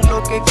me dan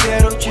lo que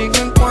quiero,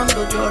 chigan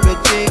cuando yo les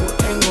digo.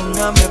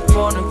 Ninguna me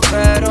pone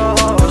pero.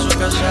 Dos son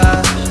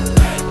casadas,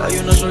 hay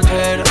una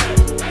soltera.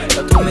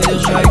 La otra medio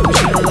psycho y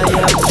si no la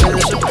llamo se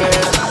desespera.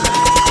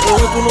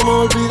 Oye, tú no me vas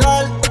a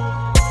olvidar.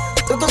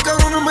 Estos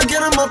cabrones me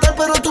quieren matar,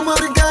 pero tú me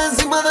brincas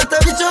encima de este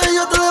bicho y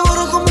yo te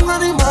devoro como un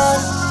animal.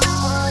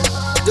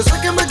 Yo sé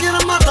que me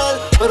quieren matar,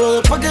 pero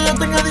después que yo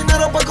tenga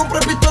dinero para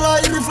comprar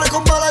pistolas y rifles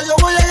con balas, yo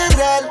voy a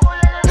guerrear.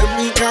 En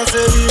mi casa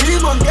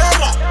vivimos en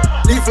guerra,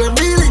 rifles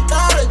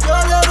militares.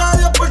 Yo le oro a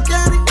Dios porque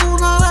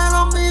ninguno de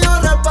los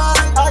míos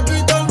reparen.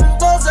 Aquí todo el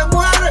mundo se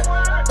muere,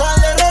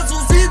 nadie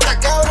resucita.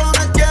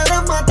 Cabrones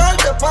quieren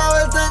matarte pa'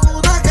 verte en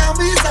una cara.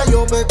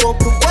 me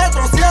compro un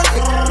 4-7.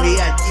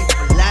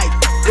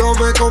 Yo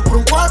me compro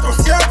un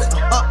 4-7.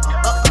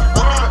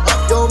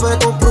 Yo me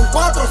compro un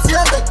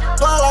 4-7.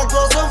 Todas las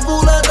cosas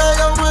fulete.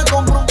 Yo me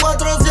compro un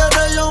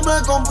 4-7. Yo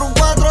me compro un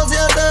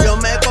 4-7. Yo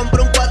me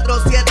compro un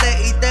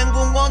 4-7 y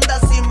tengo un Honda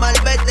sin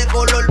malvete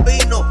color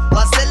vino.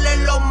 Pa' hacerle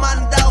los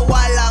mandados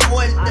a la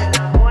muerte.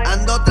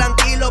 Ando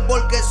tranquilo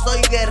porque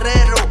soy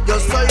guerrero. Yo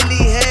soy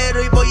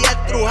ligero y voy a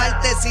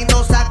estrujarte si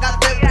no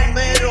sacaste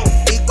primero.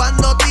 Y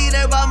cuando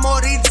tire va a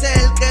morirse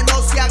el que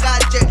no se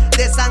agache.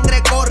 De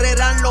sangre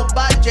correrán los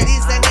baches.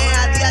 Dicen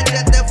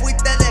DH, te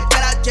fuiste de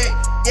scratch.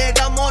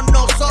 Llegamos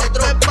nosotros,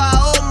 esto es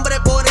pa' hombre,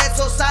 por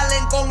eso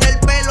salen con el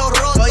pelo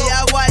roto. Soy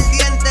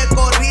aguardiente,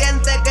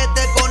 corriente que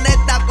te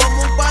conecta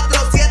como un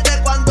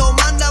 4-7. Cuando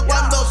manda,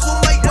 cuando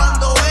suma y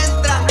cuando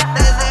entra.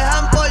 Te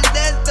dejan por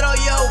dentro,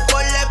 yo,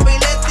 con la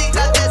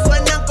epiléptica. Te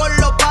sueñan con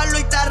los palos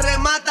y te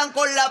rematan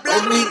con la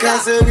plástica. En mi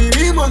casa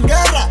vivimos en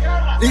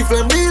guerra,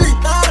 rifles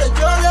militares.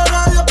 Yo le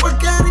radio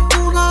porque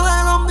ninguno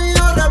de los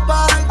míos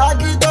reparen.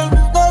 Aquí todo el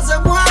mundo se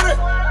muere,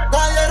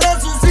 nadie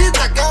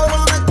resucita.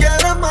 Cabrones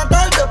quieren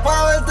matarte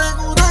pa' verte en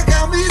una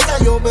camisa.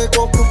 Yo me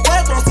compro un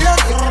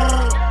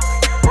 4-7.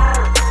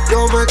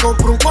 Yo me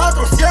compro un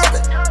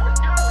 4-7.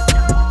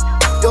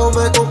 Yo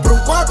me compro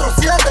un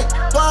 4-7.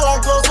 Todas las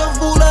cosas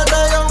fulete.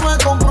 Yo me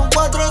compro un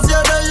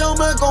 4-7. Yo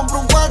me compro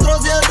un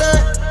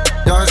 4-7.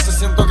 Y a veces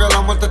siento que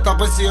la muerte está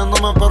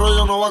persiguiéndome, pero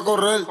yo no voy a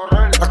correr.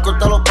 Las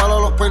cortas, los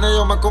palos, los peines,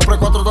 yo me compré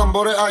 4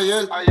 tambores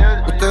ayer.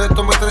 Ustedes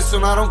estos me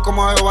traicionaron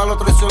como a Jehová lo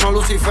traicionó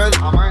Lucifer.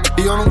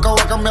 Y yo nunca voy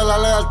a cambiar la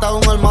lealtad de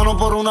un hermano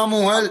por una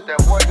mujer.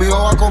 Mi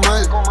hijo va a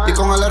comer y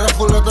con el R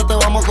fulete te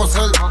vamos a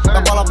coser.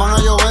 Las balas van a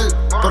llover,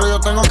 pero yo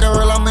tengo que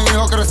ver a mi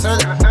hijo crecer.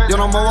 Yo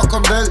no me voy a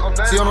esconder,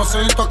 si yo no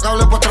soy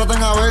intocable pues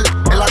traten a ver.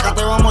 En la cara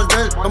te va a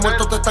morder, los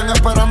muertos te están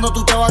esperando,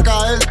 tú te vas a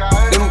caer.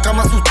 Yo nunca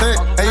me asusté,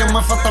 ellos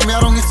me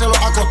fantasmearon y se los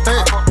acosté.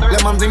 Le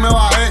mandé y me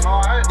bajé,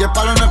 y el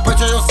palo en el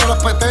pecho yo se lo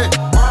espeté.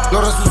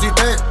 Lo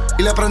resucité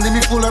y le prendí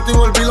mi fulete y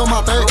volví y lo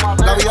maté.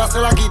 La vida se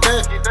la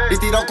quité y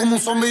tirado como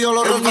un zombie yo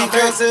lo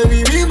rescaté.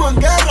 Vivimos en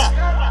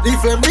guerra,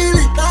 rifles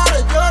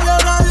militares. Yo le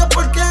radio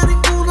porque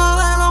ninguno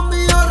de los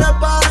míos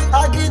reparen.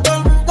 Aquí todo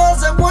el mundo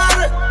se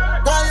muere,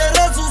 nadie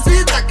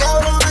resucita.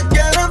 Cabrones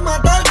quieren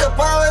matarte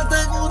pa'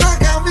 verte en una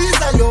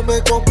camisa. Yo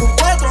me compro un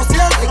 4-7.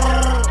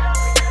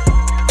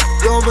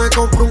 Yo me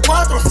compro un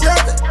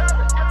 4-7.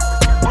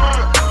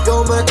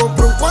 Yo me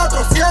compro un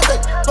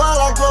 4-7. Todas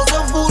las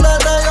cosas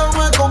fulete. Yo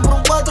me compro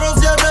un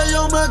 4-7.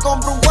 Yo me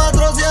compro un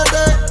 4-7.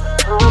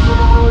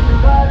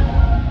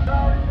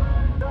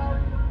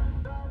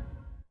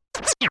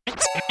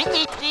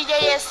 DJ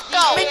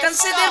Scuff. Me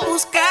cansé de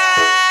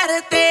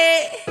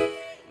buscarte,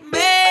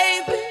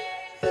 baby,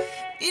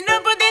 y no he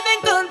podido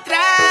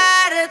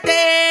encontrarte.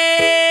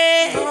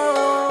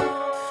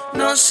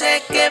 No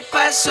sé qué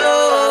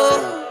pasó,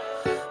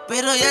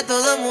 pero ya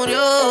todo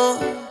murió.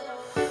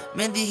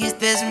 Me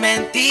dijiste es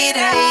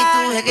mentira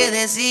y tuve que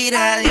decir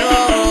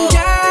adiós.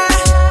 Ya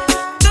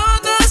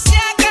todo se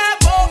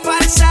acabó,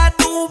 falsa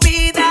tu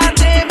vida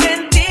de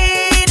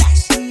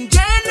mentiras.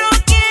 Ya no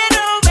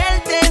quiero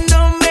verte,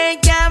 no me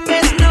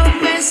llames, no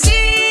me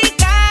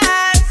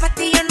sigas. Pa'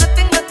 ti yo no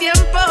tengo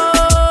tiempo,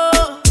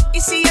 y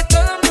si ya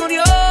todo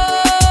murió,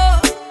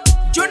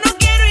 yo no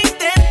quiero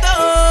intento.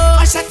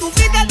 Falsa tu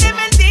vida de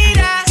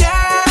mentiras.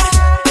 Ya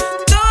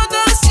todo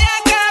se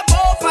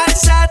acabó,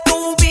 falsa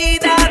tu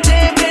vida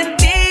de mentiras.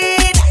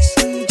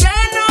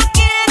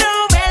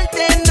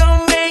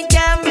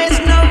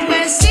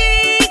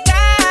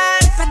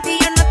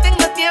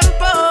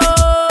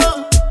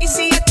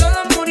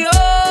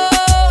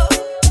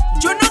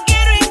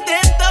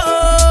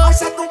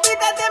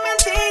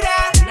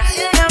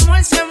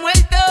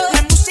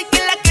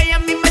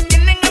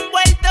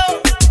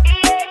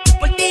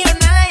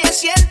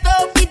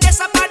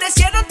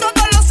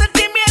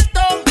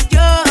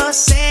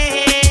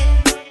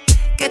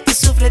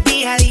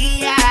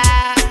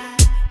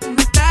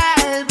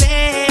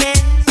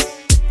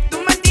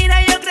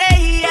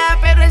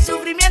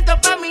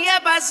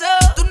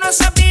 Tú no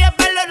sabías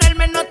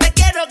valorarme, no te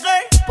quiero,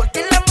 girl, porque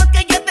el amor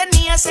que yo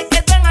tenía se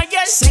quedó en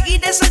ayer.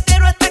 Seguiré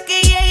soltero hasta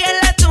que llegue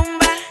a la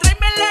tumba.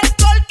 Tráeme el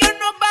alcohol que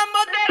nos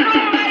vamos de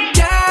rumba.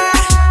 Ya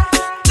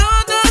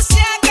todo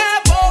se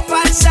acabó,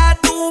 falsa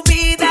tu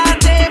vida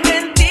de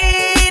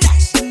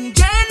mentiras.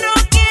 Ya no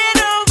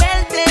quiero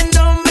verte,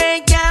 no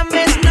me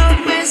llames, no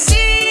me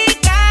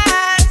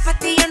sigas. Pa'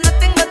 ti yo no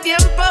tengo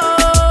tiempo,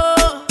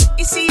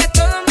 y si ya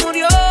todo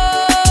murió,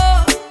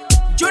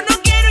 yo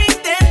no quiero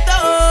intento.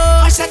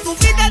 Falsa tu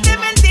vida de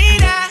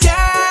mentiras. Ya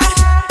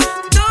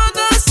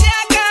todo se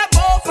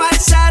acabó,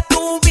 falsa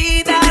tu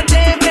vida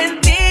de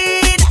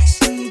mentiras.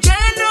 Ya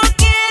no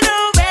quiero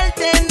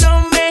verte, no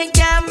me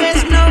llames,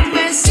 no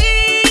me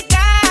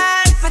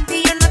sigas. Pa'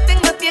 ti yo no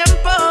tengo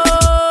tiempo,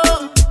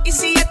 y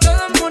si ya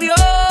todo murió,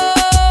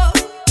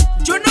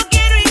 yo no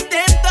quiero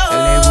intento.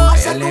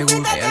 Falsa tu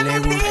vida de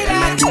mentiras.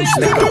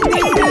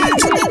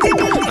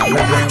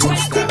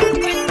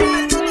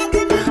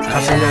 A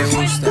ella le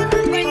gusta,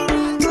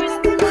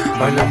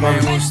 baila me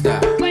gusta,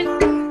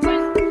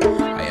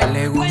 a ella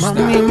le gusta.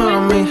 Mami,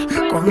 mami,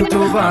 con tu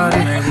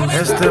body.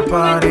 Este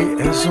party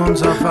es un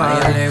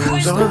safari.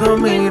 Todos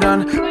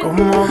miran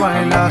cómo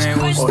bailas.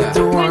 Hoy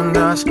tú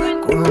andas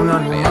con un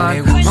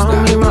animal.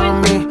 Mami,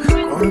 mami,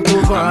 con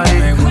tu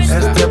body.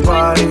 Este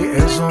party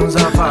es un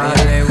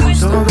safari.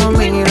 Todos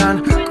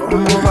miran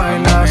cómo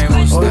bailas.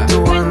 Hoy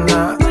tú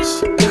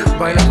andas.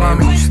 Baila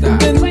mami,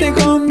 vente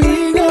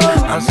conmigo.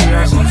 Así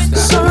es,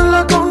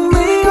 sola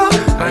conmigo.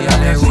 A ella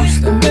le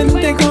gusta.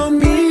 Vente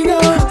conmigo.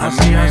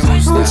 Así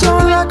es,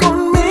 sola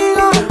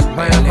conmigo.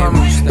 Vaya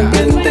mami,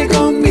 vente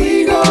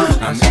conmigo.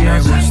 Así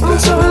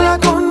es, sola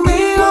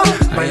conmigo.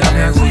 Vaya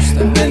le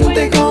gusta.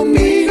 Vente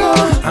conmigo.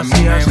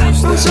 Así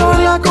es,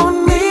 sola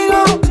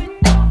conmigo.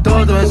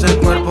 Todo ese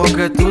cuerpo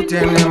que tú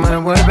tienes me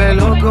vuelve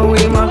loco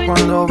y más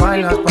cuando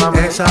bailas pa' mí.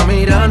 Esa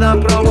mirada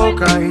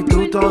provoca y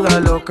tú toda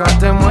loca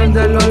te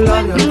muerde los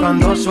labios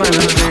cuando suena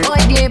el beat.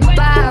 Oye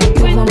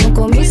papi, vamos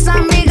con mis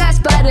amigas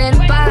para el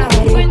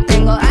party.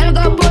 Tengo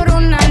algo por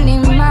un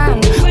animal.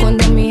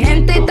 Cuando mi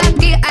gente está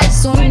aquí hay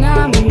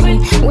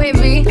tsunami.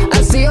 Wavy,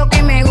 así o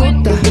que me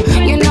gusta.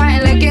 You know I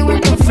like it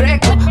when tú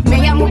fresco. Me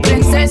llamo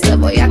princesa,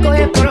 voy a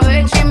coger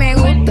provecho y me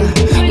gusta.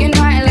 You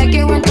know I like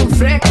it when tú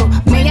fresco.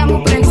 Me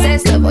llamo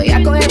princesa, voy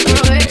a coger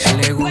provecho. A ella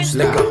le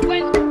gusta.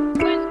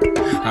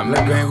 A mí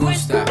me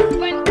gusta.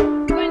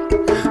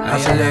 A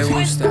ella le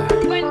gusta.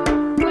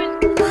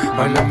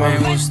 A mí me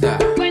gusta.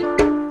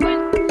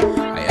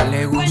 A ella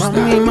le gusta.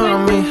 Mami,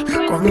 mami,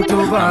 con tu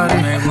body.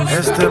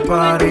 Este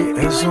party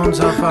es un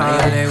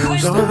safari.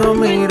 Todos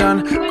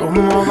miran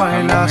cómo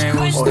bailas.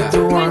 Hoy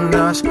tú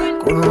andas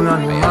con un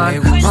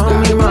animal.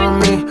 Mami,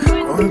 mami,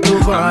 con tu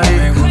body.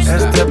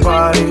 Este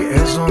party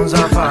es un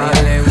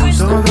safari.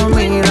 Todos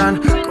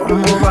miran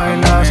cómo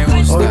bailas.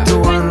 Hoy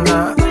tú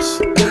andas.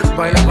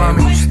 Baila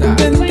mami,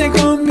 vente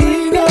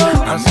conmigo.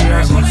 Así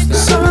es,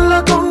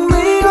 sola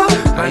conmigo.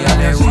 A ella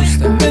le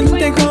gusta.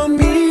 Vente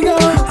conmigo.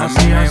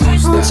 Así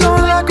es,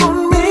 sola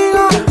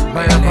conmigo.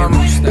 Vaya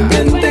mami,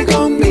 vente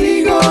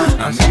conmigo.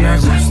 Así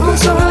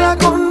es, sola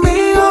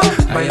conmigo.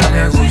 Vaya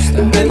le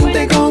gusta.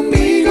 Vente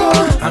conmigo.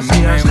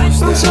 Así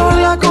es,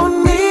 sola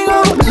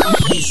conmigo.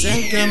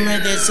 Dicen que me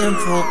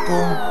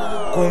desenfoco,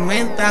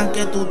 comentan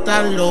que tú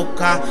estás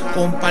loca.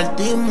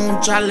 Compartimos un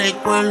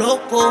chaleco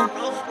loco,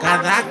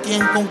 cada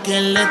quien con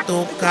quien le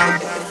toca.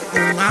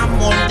 Un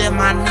amor de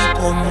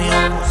manicomio,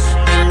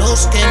 de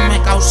los que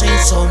me causa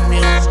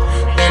insomnio,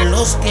 de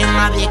los que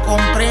nadie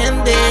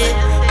comprende,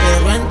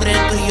 pero entre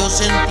tú y yo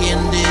se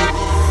entiende.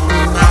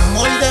 Un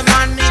amor de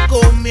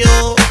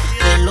manicomio,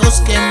 de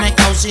los que me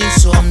causa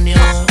insomnio,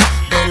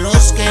 de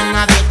los que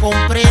nadie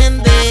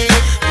comprende,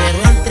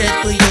 pero entre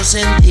tú y yo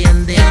se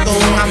entiende.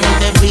 Un amor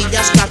de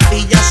villas,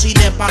 castillas y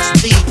de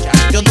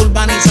pastillas. Yo de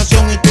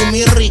urbanización y tú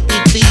mi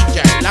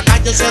riquitilla. En la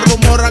calle se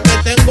rumora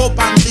que tengo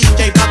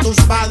pandilla. Y pa' tus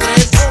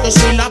padres yo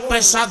soy la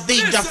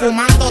pesadilla.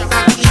 Fumando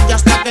taquilla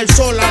hasta que el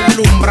sol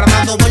alumbra.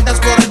 Dando vueltas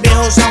por el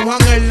viejo San Juan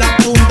en la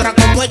tundra.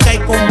 Como ella y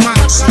con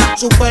Max,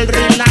 super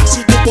relax.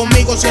 Y tú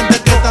conmigo sientes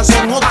que estás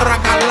en otra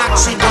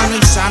galaxia. Bueno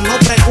y sano,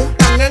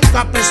 preguntan en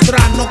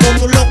Capestrano.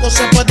 Como un loco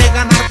se puede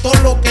ganar todo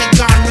lo que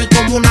gano. Y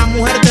como una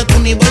mujer de tu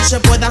nivel se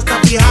puede hasta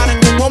fijar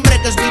en un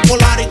hombre que es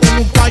bipolar y con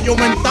un fallo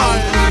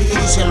mental.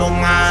 Díselo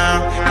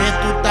más, que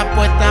tú estás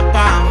puesta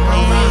pa'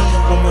 mí,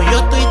 como yo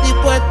estoy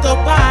dispuesto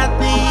pa'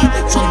 ti.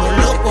 Somos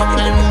locos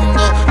en el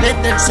mundo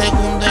desde el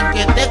segundo en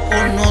que te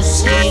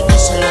conocí.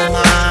 Díselo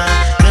más,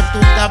 que tú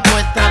estás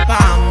puesta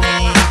pa'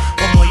 mí,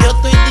 como yo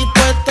estoy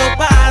dispuesto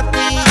pa'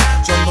 ti.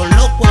 Somos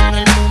locos en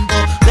el mundo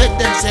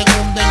desde el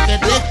segundo en que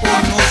te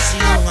conocí.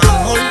 Un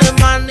amor de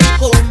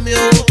manicomio,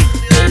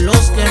 de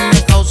los que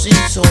me causa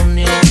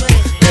insomnio,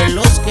 de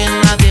los que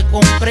nadie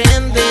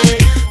comprende,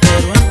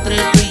 pero entre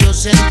tú y yo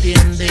se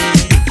entiende.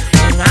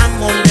 Un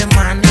amor de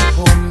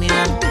manicomio,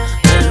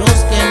 de los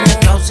que me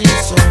causa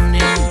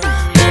insomnio,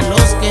 de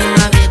los que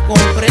nadie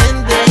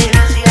comprende,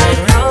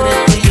 pero entre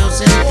tú y yo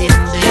se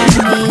entiende.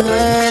 Y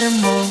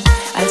duermo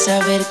al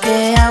saber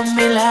que a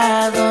mi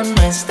lado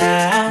no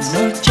estás.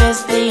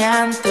 Noches de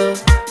llanto,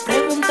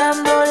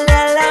 preguntándole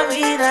a la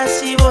vida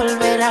si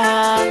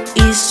volverá.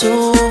 Y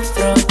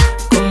sufro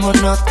como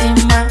no te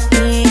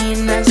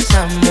imaginas,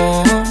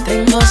 amor.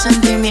 Tengo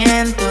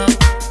sentimientos,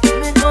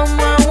 dime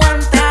cómo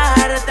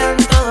aguantar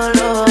tanto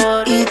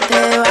dolor. Y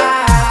te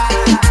vas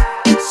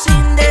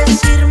sin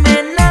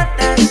decirme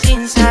nada,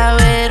 sin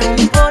saber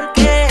un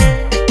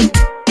porqué.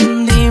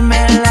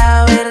 Dime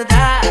la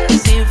verdad,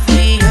 si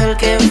fui yo el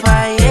que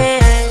fallé.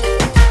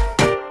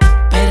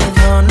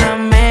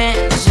 Perdóname,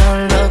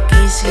 solo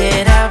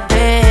quisiera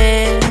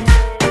ver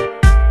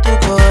tu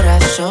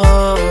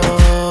corazón.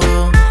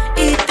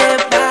 Y te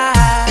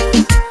vas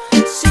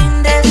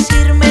sin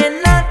decirme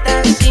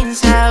nada, sin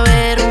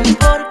saber un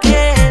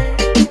porqué.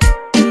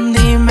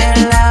 Dime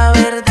la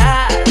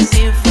verdad,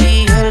 si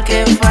fui yo el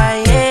que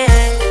fallé.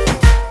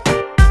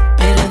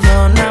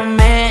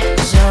 Perdóname,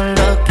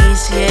 solo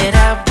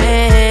quisiera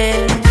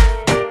ver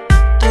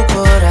tu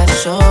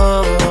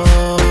corazón.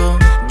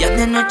 Ya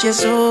de noche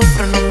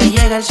sufro, no me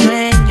llega el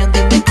sueño.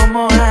 Dime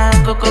cómo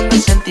hago con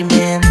el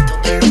sentimiento.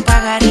 Te lo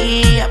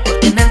pagaría por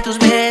tener tus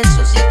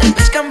besos y tal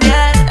vez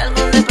cambiar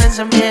algo de pensamiento.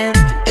 pensamiento.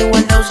 He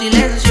guardado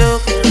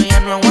silencio, pero ya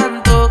no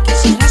aguanto.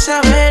 Quisiera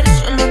saber,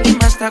 solo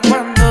dime hasta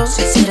cuándo.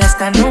 Si será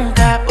hasta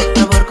nunca, por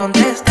favor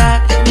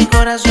contesta. Que mi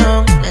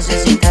corazón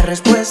necesita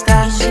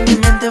respuesta. Y si mi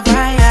mente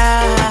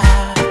falla,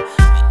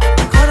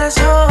 mi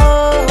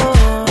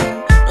corazón,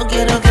 no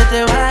quiero que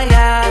te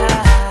vayas.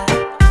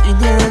 Si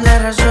tienes la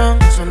razón,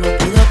 solo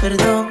pido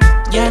perdón.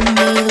 Ya ni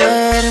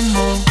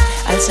duermo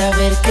al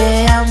saber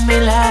que a mi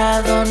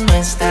lado no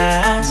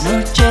estás.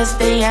 Noches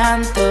de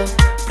llanto,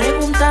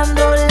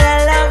 preguntándole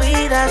a la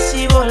vida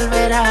si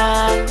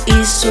volverá.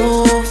 Y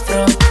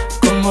sufro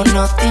como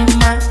no te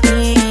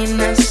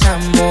imaginas,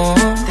 amor.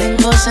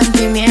 Tengo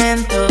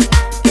sentimientos,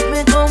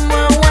 dime cómo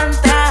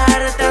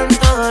aguantar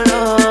tanto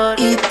dolor.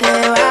 Y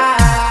te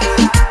vas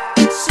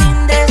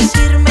sin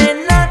decirme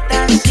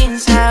nada, sin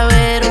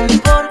saber un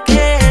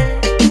porqué.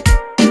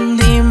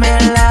 Dime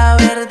la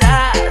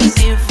verdad,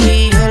 si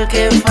fui yo el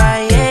que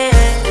fallé.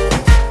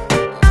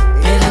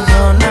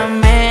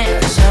 Perdóname,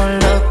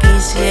 solo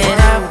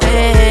quisiera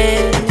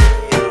ver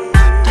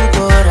tu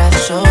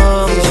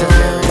corazón.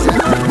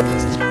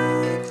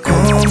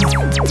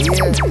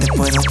 ¿Cómo te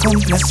puedo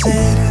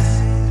complacer?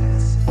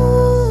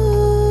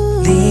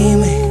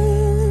 Dime,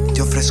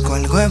 te ofrezco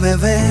algo de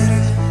beber.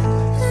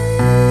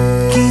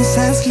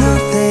 Quizás no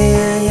te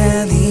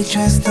haya dicho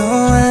esto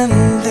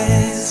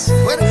antes,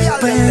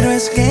 pero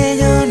es que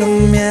yo no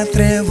me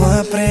atrevo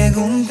a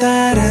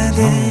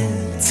preguntarte.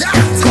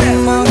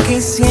 Como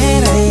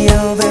quisiera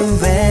yo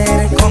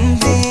beber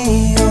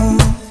contigo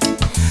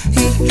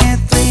y que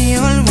tú y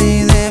yo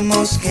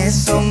olvidemos que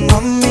somos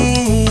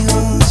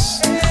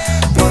amigos.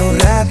 Por un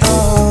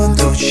rato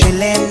tú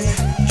chillen,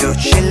 yo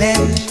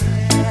chillen.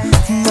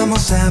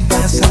 Vamos a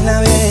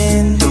pasarla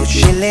bien. Tú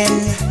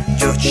chillen,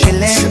 yo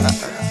chillen.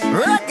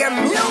 Reggae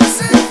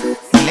music.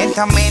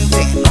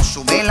 Lentamente nos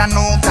sube la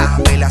nota.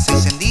 Velas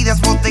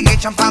encendidas, botella y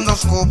champán,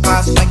 2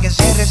 copas. No hay quien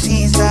se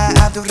resista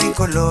a tu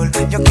rico olor.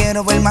 Yo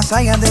quiero ver más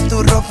allá de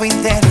tu ropa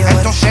interior.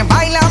 Entonces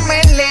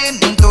bailame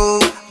lento,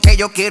 que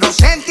yo quiero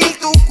sentir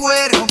tu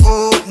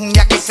cuerpo.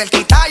 Ya que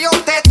cerquita yo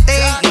te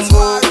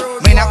tengo,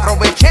 ven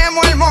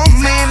aprovechemos el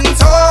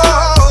momento.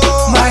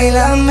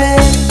 Bailame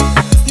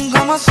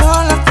como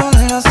sola con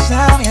los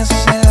labios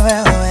el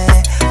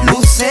bebé.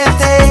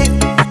 Lúcete,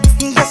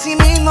 que así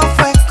mismo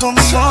fue como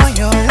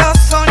yo lo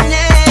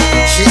soñé.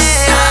 She's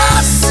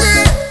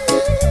saucy,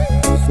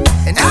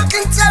 and I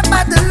can tell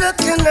by the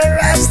look in her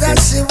eyes that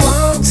she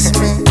wants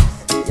me.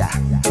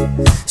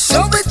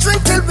 So we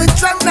drink till we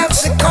drunk, now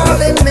she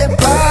calling me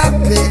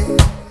papi.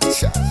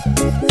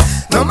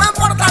 No me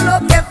importa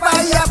lo que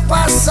vaya a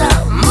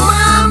pasar,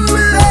 mami,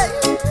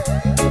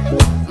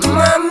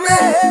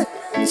 mami.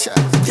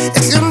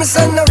 Excuse me,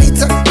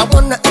 señorita, I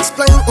wanna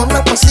explain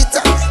una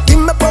cosita.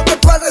 Dime por qué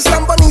tú eres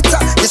tan bonita.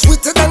 You're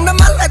sweeter than the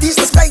melodies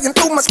that's playing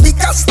through my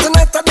speakers.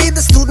 Tonight I'll be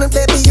the student,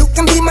 baby, you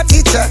can be my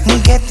teacher.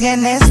 ¿Qué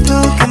tienes tú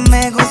que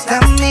me gusta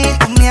a mí?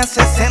 Tú me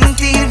haces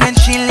sentir bien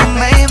chilling,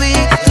 baby.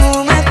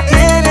 Tú me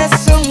tienes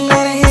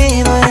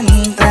sumergido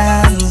en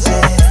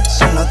trance.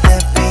 Solo te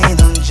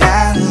pido un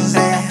chance,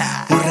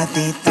 un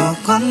ratito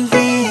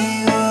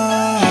contigo.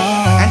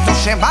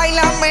 Entonces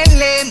bailame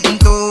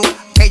lento,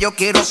 que yo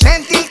quiero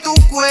sentir tu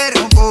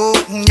cuerpo.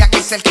 Ya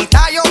que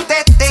cerquita yo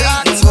te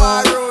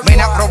tengo, ven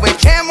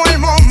aprovechemos el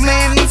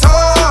momento.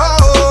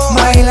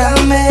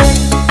 Bailame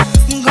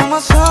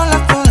como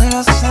sola con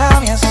los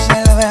labios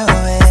el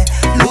bebé.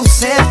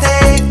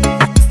 Lúcete,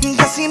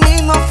 que así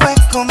mismo fue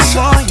como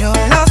yo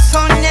lo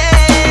soñé.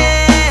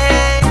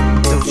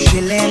 Tú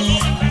chillen,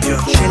 yo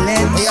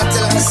chillen.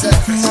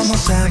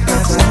 Vamos a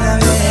pasarla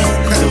bien.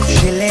 Tú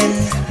chillen,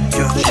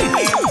 yo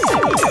chillen.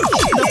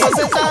 Después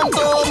de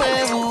tanto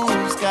me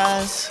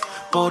buscas,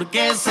 ¿por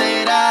qué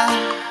será?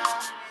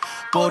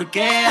 ¿Por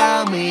qué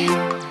a mí?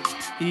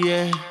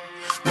 Yeah.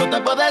 No te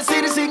puedo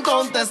decir sin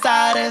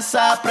contestar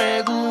esa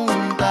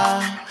pregunta.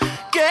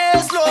 ¿Qué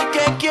es lo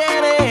que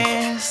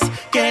quieres?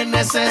 ¿Qué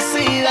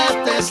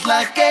necesidad es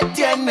la que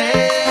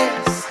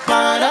tienes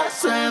para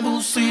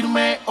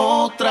seducirme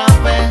otra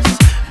vez?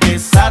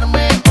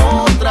 Besarme